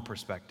wrong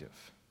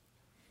perspective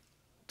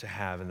to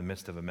have in the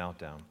midst of a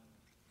meltdown.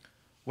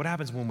 What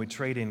happens when we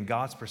trade in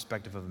God's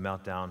perspective of a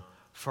meltdown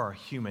for our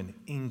human,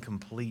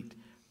 incomplete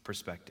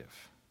perspective?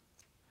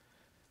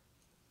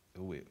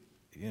 This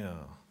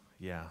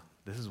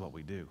is what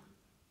we do.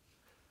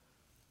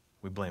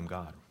 We blame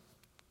God.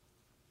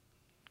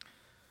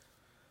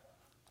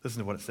 Listen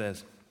to what it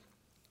says.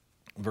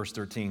 Verse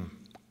 13.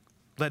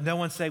 Let no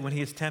one say when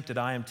he is tempted,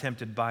 I am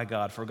tempted by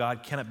God, for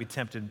God cannot be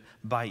tempted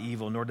by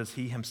evil, nor does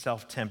he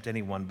himself tempt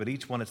anyone. But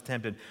each one is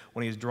tempted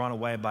when he is drawn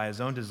away by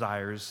his own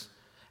desires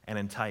and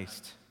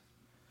enticed.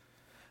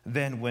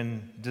 Then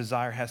when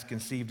desire has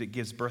conceived, it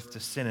gives birth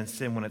to sin, and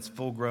sin, when it's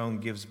full grown,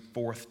 gives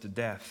forth to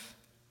death.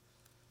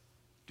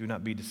 Do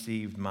not be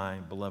deceived,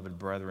 my beloved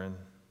brethren.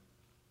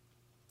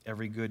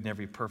 Every good and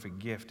every perfect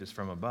gift is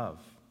from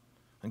above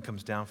and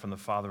comes down from the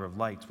Father of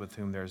lights, with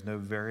whom there is no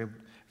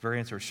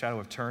variance or shadow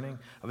of turning.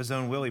 Of his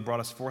own will he brought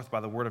us forth by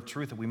the word of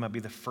truth, that we might be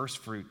the first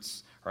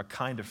fruits, or a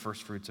kind of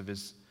first fruits of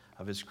his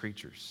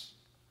creatures.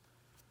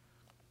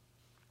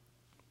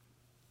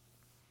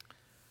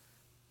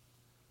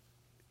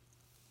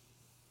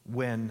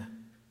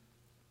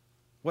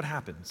 what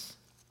happens?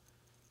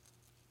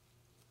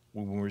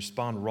 When we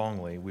respond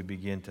wrongly, we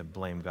begin to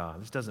blame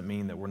God. This doesn't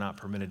mean that we're not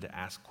permitted to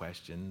ask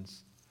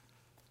questions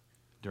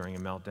during a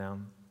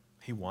meltdown.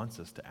 He wants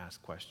us to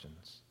ask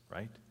questions,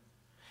 right?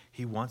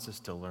 He wants us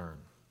to learn.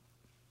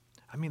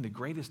 I mean, the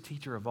greatest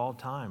teacher of all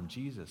time,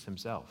 Jesus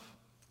himself,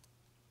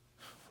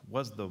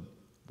 was the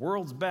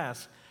world's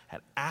best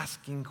at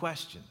asking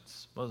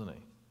questions, wasn't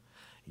he?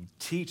 He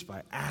teach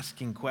by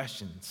asking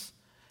questions.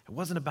 It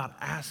wasn't about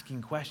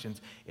asking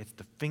questions. It's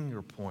the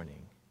finger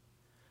pointing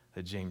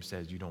that James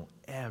says you don't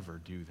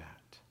ever do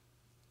that.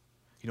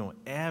 You don't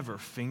ever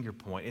finger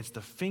point. It's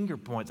the finger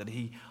point that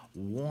he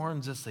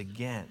warns us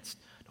against.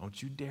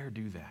 Don't you dare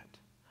do that.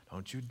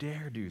 Don't you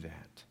dare do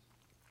that.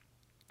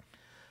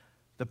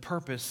 The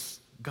purpose,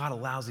 God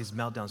allows these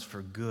meltdowns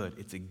for good.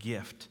 It's a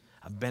gift,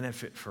 a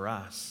benefit for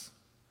us.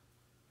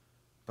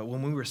 But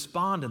when we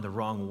respond in the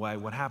wrong way,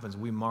 what happens?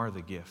 We mar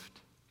the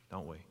gift,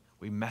 don't we?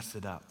 We mess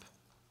it up.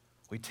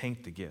 We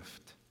taint the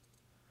gift.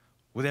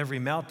 With every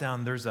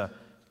meltdown, there's a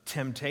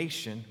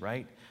temptation,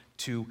 right,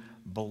 to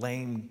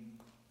blame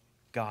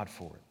God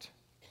for it.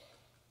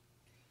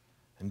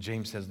 And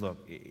James says,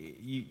 look,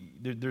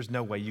 there's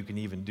no way you can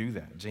even do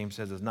that. James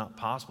says it's not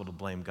possible to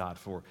blame God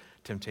for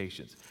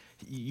temptations.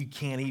 You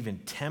can't even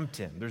tempt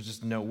him. There's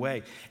just no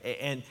way.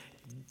 And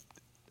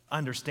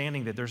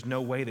understanding that there's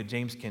no way that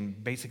James can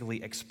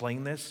basically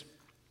explain this,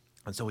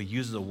 and so he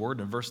uses a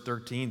word in verse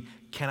 13,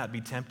 cannot be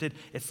tempted.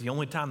 It's the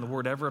only time the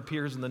word ever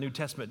appears in the New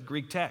Testament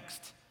Greek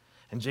text.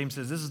 And James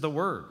says, this is the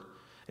word.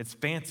 It's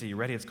fancy, you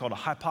ready? It's called a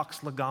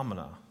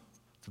hypoxlegomena.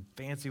 It's a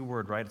fancy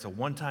word, right? It's a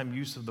one-time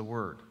use of the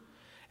word.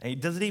 And he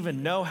doesn't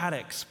even know how to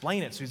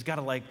explain it, so he's got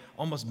to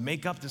almost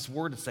make up this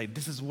word to say,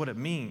 this is what it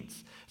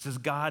means. It says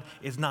God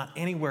is not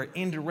anywhere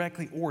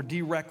indirectly or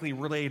directly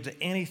related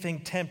to anything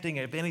tempting,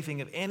 of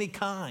anything of any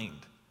kind,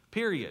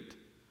 period.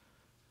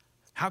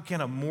 How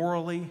can a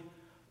morally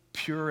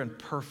pure and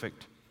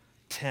perfect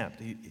tempt?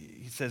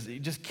 He says he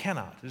just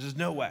cannot. There's just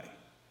no way.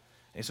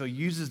 And so he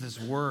uses this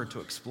word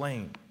to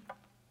explain.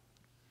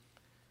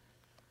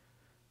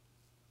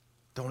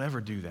 Don't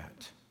ever do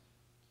that.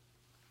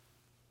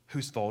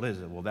 Whose fault is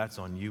it? Well, that's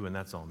on you and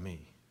that's on me.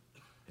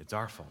 It's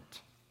our fault.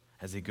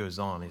 As he goes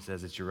on, he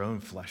says it's your own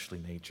fleshly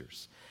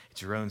natures.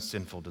 It's your own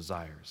sinful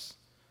desires.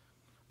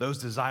 Those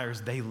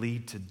desires, they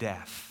lead to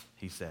death,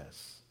 he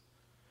says.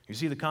 You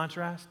see the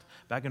contrast?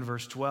 Back in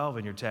verse 12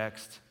 in your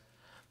text,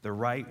 the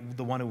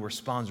one who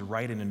responds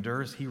right and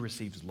endures, he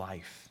receives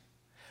life.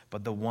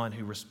 But the one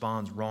who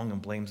responds wrong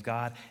and blames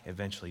God,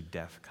 eventually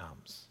death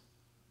comes.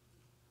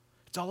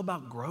 It's all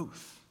about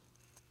growth.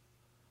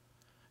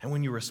 And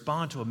when you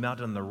respond to a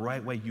meltdown the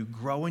right way, you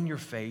grow in your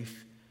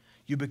faith,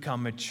 you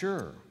become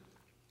mature.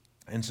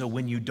 And so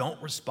when you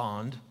don't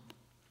respond,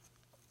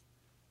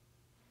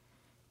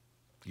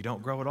 you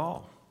don't grow at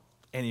all.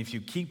 And if you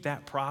keep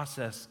that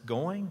process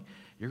going,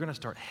 you're going to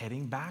start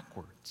heading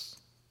backwards.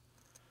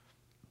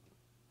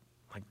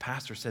 Like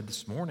Pastor said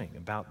this morning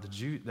about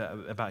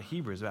about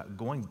Hebrews, about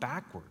going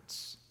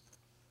backwards.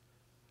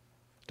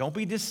 Don't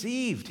be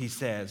deceived, he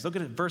says. Look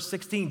at it, verse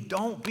 16.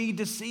 Don't be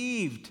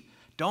deceived.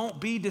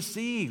 Don't be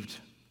deceived.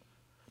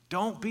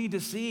 Don't be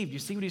deceived. You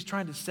see what he's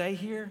trying to say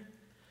here?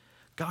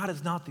 God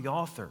is not the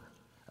author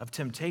of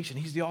temptation.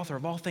 He's the author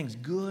of all things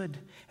good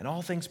and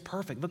all things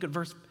perfect. Look at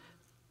verse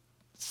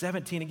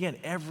 17 again.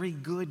 Every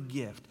good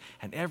gift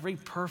and every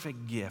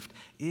perfect gift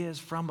is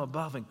from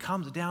above and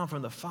comes down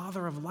from the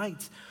Father of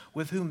lights,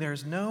 with whom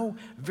there's no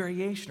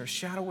variation or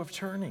shadow of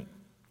turning.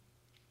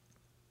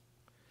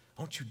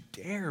 Don't you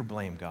dare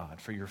blame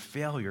God for your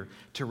failure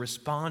to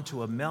respond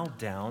to a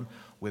meltdown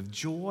with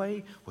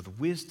joy, with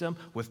wisdom,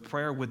 with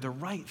prayer, with the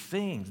right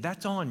things.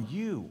 That's on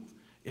you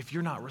if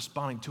you're not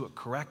responding to it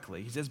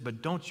correctly. He says,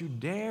 but don't you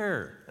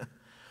dare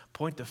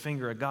point the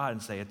finger at God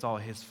and say it's all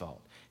his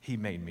fault. He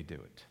made me do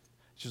it.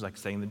 It's just like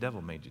saying the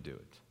devil made you do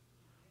it,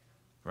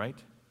 right?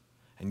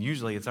 And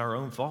usually it's our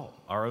own fault,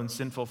 our own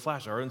sinful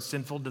flesh, our own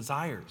sinful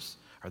desires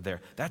are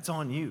there. That's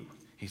on you,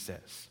 he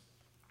says.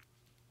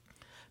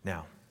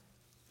 Now,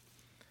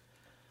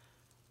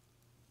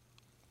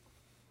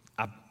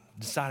 I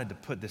decided to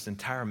put this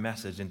entire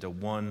message into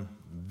one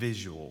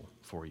visual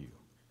for you.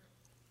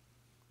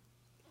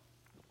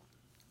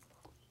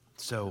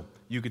 So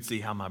you could see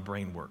how my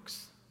brain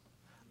works.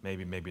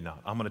 Maybe, maybe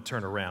not. I'm going to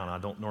turn around. I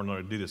don't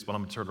normally do this, but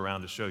I'm going to turn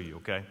around to show you,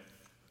 okay?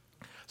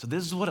 So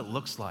this is what it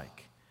looks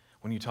like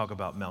when you talk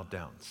about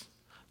meltdowns.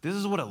 This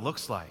is what it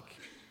looks like.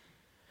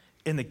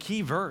 And the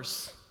key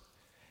verse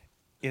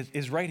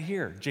is right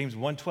here, James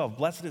 1:12.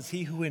 Blessed is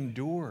he who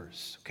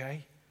endures,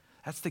 okay?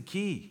 That's the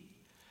key.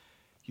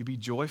 You be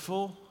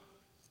joyful,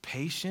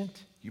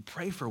 patient, you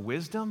pray for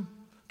wisdom,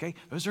 okay?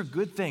 Those are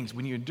good things.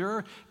 When you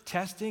endure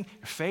testing,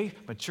 faith,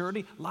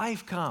 maturity,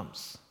 life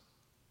comes.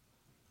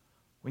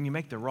 When you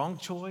make the wrong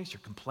choice, you're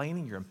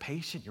complaining, you're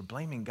impatient, you're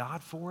blaming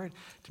God for it,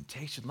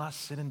 temptation,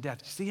 lust, sin, and death.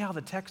 You see how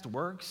the text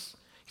works?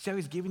 You see how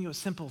he's giving you a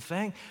simple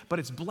thing? But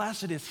it's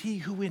blessed is he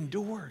who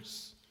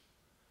endures.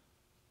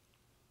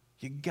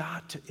 You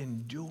got to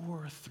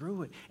endure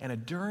through it. And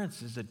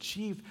endurance is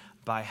achieved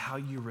by how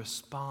you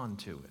respond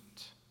to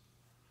it.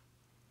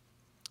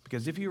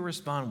 Because if you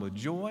respond with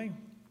joy,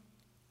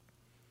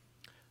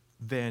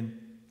 then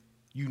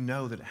you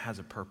know that it has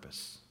a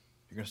purpose.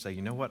 You're going to say,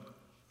 you know what?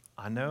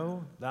 I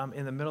know that I'm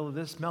in the middle of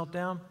this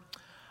meltdown.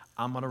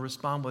 I'm going to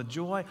respond with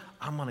joy.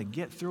 I'm going to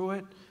get through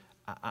it.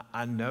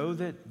 I know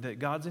that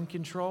God's in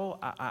control.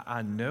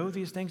 I know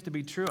these things to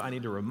be true. I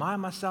need to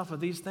remind myself of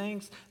these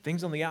things.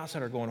 Things on the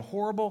outside are going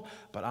horrible,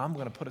 but I'm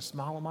going to put a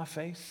smile on my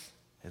face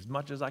as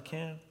much as I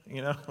can,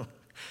 and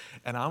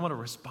I'm going to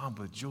respond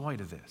with joy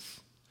to this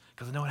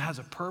because I know it has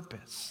a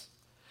purpose.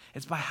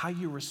 It's by how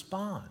you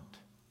respond.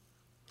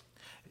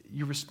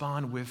 You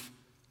respond with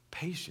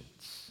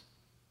patience.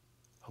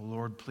 Oh,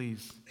 Lord,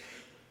 please,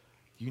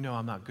 you know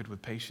I'm not good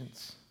with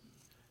patience.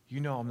 You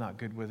know I'm not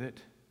good with it.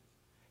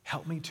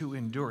 Help me to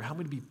endure. Help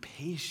me to be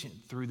patient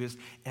through this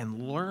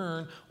and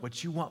learn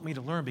what you want me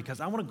to learn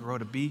because I want to grow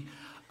to be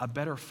a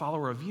better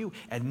follower of you.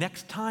 And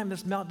next time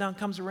this meltdown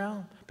comes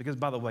around, because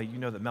by the way, you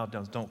know that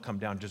meltdowns don't come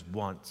down just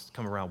once,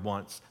 come around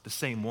once, the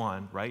same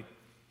one, right?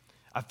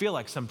 I feel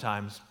like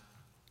sometimes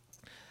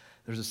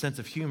there's a sense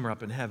of humor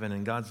up in heaven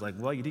and God's like,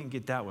 well, you didn't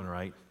get that one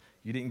right.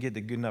 You didn't get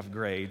the good enough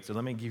grade, so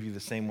let me give you the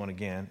same one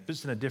again,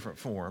 just in a different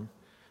form.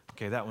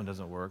 Okay, that one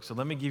doesn't work, so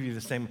let me give you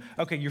the same.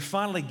 Okay, you're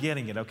finally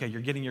getting it. Okay,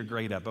 you're getting your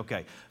grade up.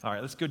 Okay, all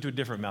right, let's go to a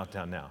different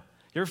meltdown now.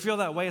 You ever feel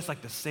that way? It's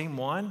like the same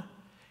one?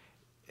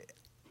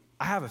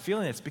 I have a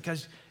feeling it's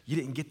because you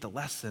didn't get the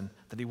lesson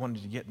that he wanted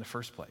you to get in the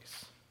first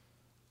place.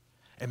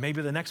 And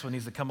maybe the next one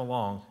needs to come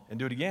along and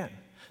do it again.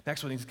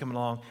 Next one needs to come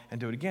along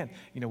and do it again.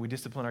 We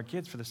discipline our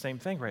kids for the same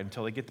thing, right,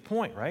 until they get the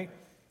point, right?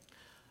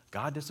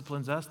 God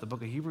disciplines us. The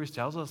book of Hebrews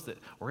tells us that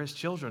we're his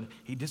children.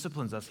 He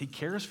disciplines us. He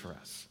cares for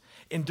us.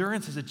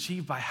 Endurance is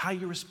achieved by how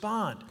you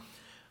respond.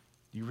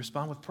 You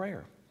respond with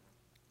prayer.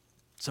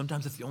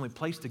 Sometimes it's the only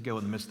place to go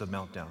in the midst of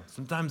meltdown.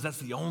 Sometimes that's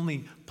the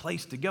only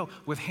place to go.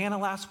 With Hannah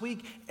last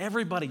week,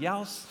 everybody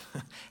else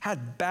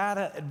had bad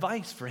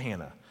advice for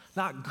Hannah,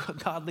 not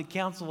godly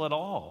counsel at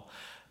all.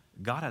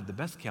 God had the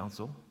best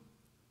counsel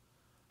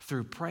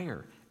through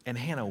prayer. And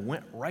Hannah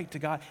went right to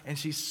God, and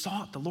she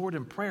sought the Lord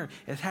in prayer.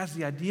 It has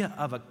the idea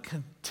of a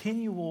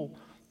continual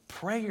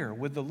prayer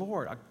with the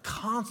Lord, a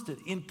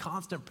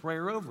constant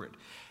prayer over it.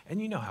 And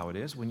you know how it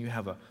is when you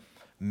have a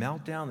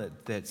meltdown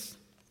that's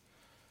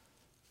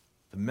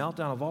the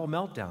meltdown of all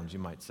meltdowns, you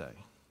might say.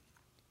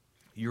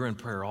 You're in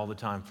prayer all the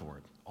time for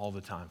it, all the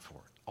time for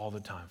it, all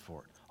the time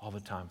for it, all the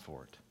time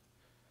for it.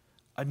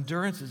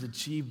 Endurance is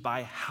achieved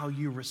by how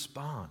you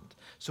respond.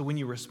 So when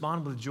you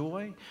respond with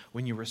joy,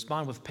 when you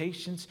respond with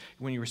patience,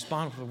 when you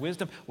respond with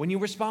wisdom, when you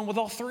respond with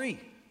all three,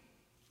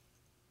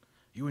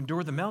 you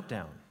endure the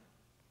meltdown.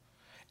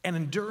 And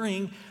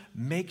enduring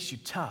makes you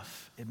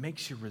tough. It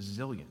makes you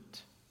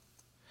resilient.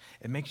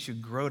 It makes you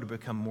grow to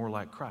become more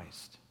like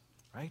Christ,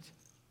 right?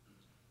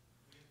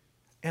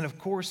 And of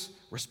course,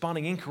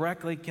 responding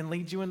incorrectly can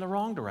lead you in the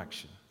wrong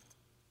direction.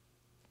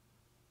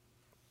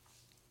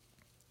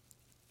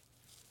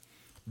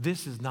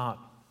 This is not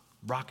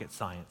rocket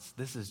science.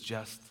 This is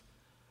just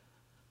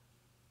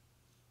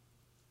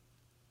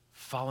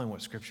following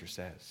what Scripture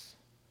says.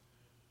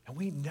 And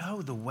we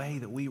know the way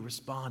that we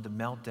respond to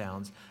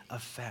meltdowns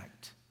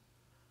affect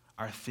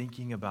our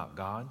thinking about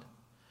God.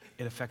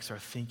 It affects our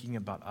thinking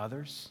about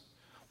others.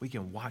 We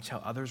can watch how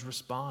others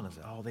respond and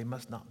say, oh, they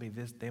must not be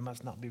this, they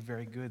must not be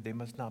very good, they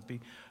must not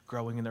be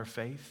growing in their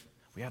faith.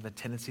 We have the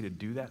tendency to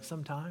do that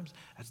sometimes.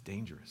 That's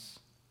dangerous.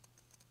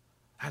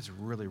 That's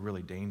really,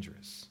 really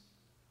dangerous.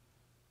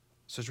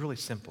 So it's really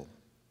simple.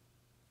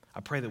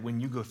 I pray that when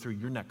you go through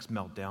your next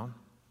meltdown,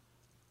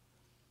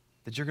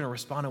 that you're going to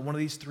respond in one of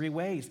these three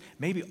ways,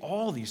 maybe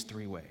all these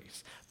three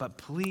ways. But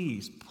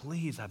please,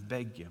 please, I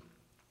beg you,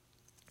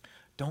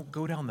 don't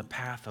go down the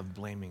path of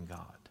blaming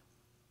God.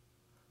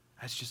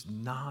 That's just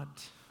not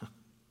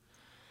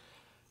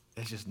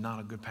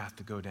a good path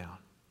to go down.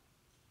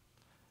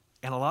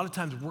 And a lot of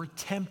times we're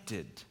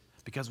tempted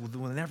because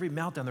within every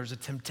meltdown there's a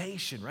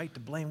temptation, right, to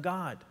blame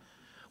God.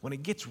 When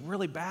it gets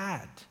really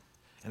bad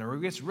and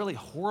it gets really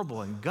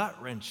horrible and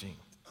gut-wrenching,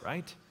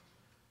 right?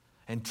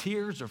 And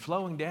tears are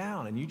flowing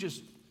down and you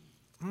just,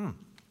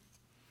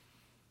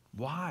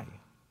 why?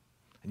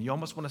 And you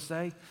almost want to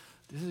say,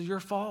 this is your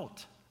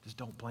fault. Just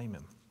don't blame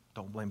him.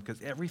 Don't blame him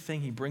because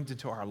everything he brings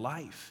into our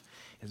life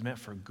is meant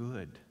for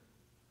good.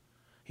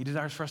 He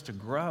desires for us to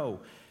grow.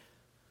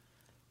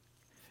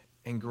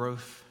 And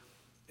growth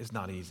is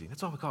not easy.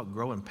 That's why we call it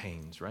growing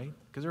pains, right?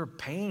 Because there are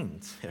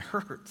pains. It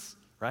hurts,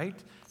 right?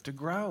 To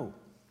grow.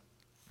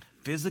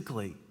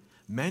 Physically,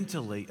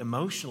 mentally,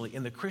 emotionally,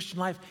 in the Christian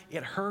life,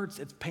 it hurts.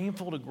 It's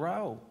painful to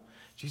grow.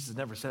 Jesus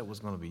never said it was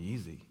going to be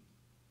easy.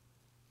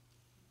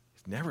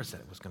 He's never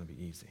said it was going to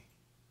be easy.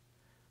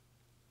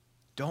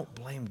 Don't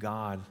blame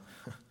God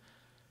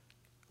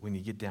when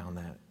you get down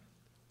that.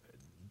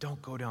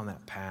 Don't go down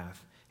that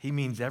path. He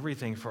means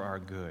everything for our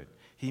good.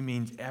 He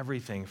means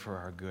everything for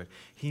our good.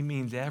 He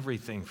means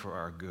everything for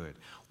our good.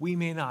 We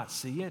may not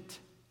see it,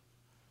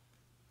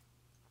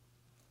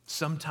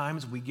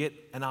 Sometimes we get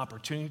an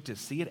opportunity to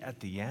see it at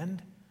the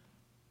end,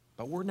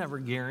 but we're never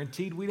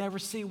guaranteed. We never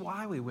see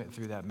why we went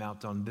through that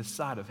meltdown this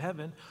side of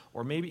heaven,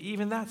 or maybe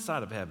even that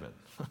side of heaven.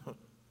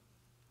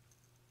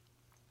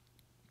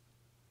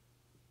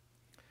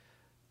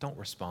 Don't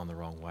respond the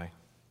wrong way.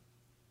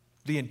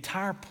 The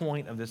entire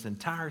point of this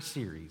entire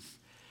series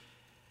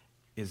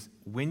is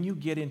when you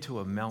get into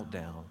a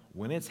meltdown,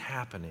 when it's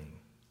happening,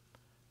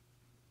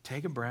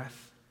 take a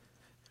breath,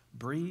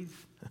 breathe.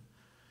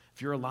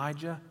 If you're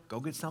Elijah, go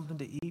get something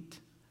to eat.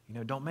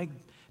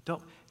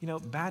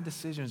 Bad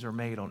decisions are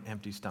made on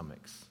empty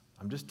stomachs.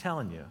 I'm just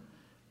telling you,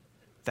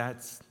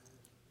 that's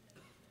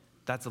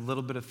a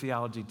little bit of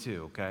theology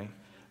too, okay?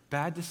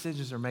 Bad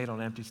decisions are made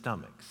on empty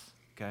stomachs,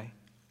 okay?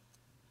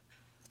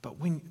 But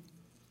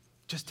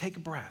just take a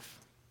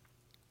breath.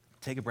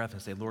 Take a breath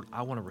and say, Lord,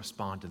 I want to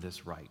respond to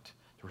this right,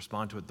 to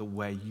respond to it the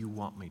way you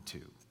want me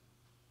to.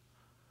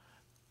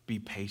 Be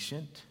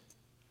patient.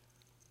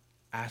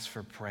 Ask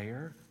for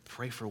prayer.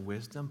 Pray for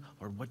wisdom.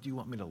 Lord, what do you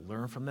want me to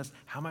learn from this?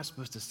 How am I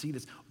supposed to see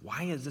this?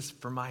 Why is this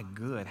for my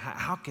good?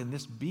 How can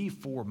this be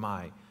for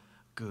my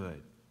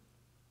good?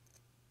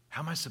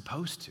 How am I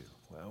supposed to?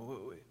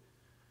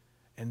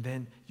 And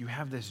then you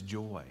have this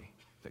joy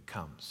that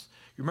comes.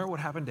 You remember what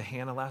happened to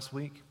Hannah last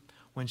week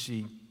when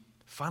she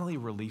finally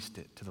released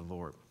it to the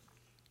Lord?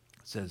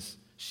 It says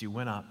she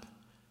went up,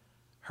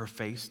 her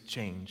face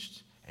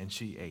changed, and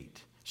she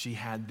ate. She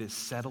had this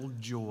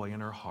settled joy in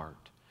her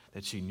heart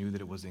that she knew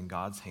that it was in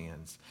God's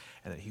hands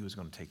and that he was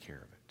going to take care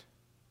of it.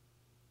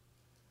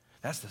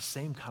 That's the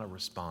same kind of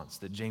response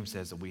that James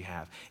says that we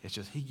have. It's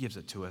just he gives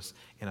it to us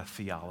in a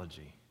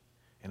theology,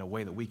 in a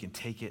way that we can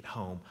take it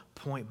home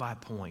point by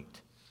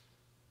point,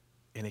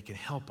 and it can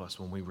help us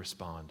when we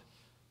respond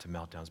to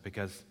meltdowns,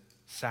 because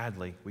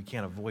sadly, we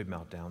can't avoid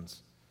meltdowns.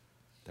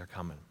 They're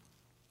coming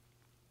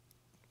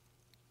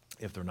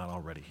if they're not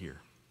already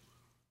here.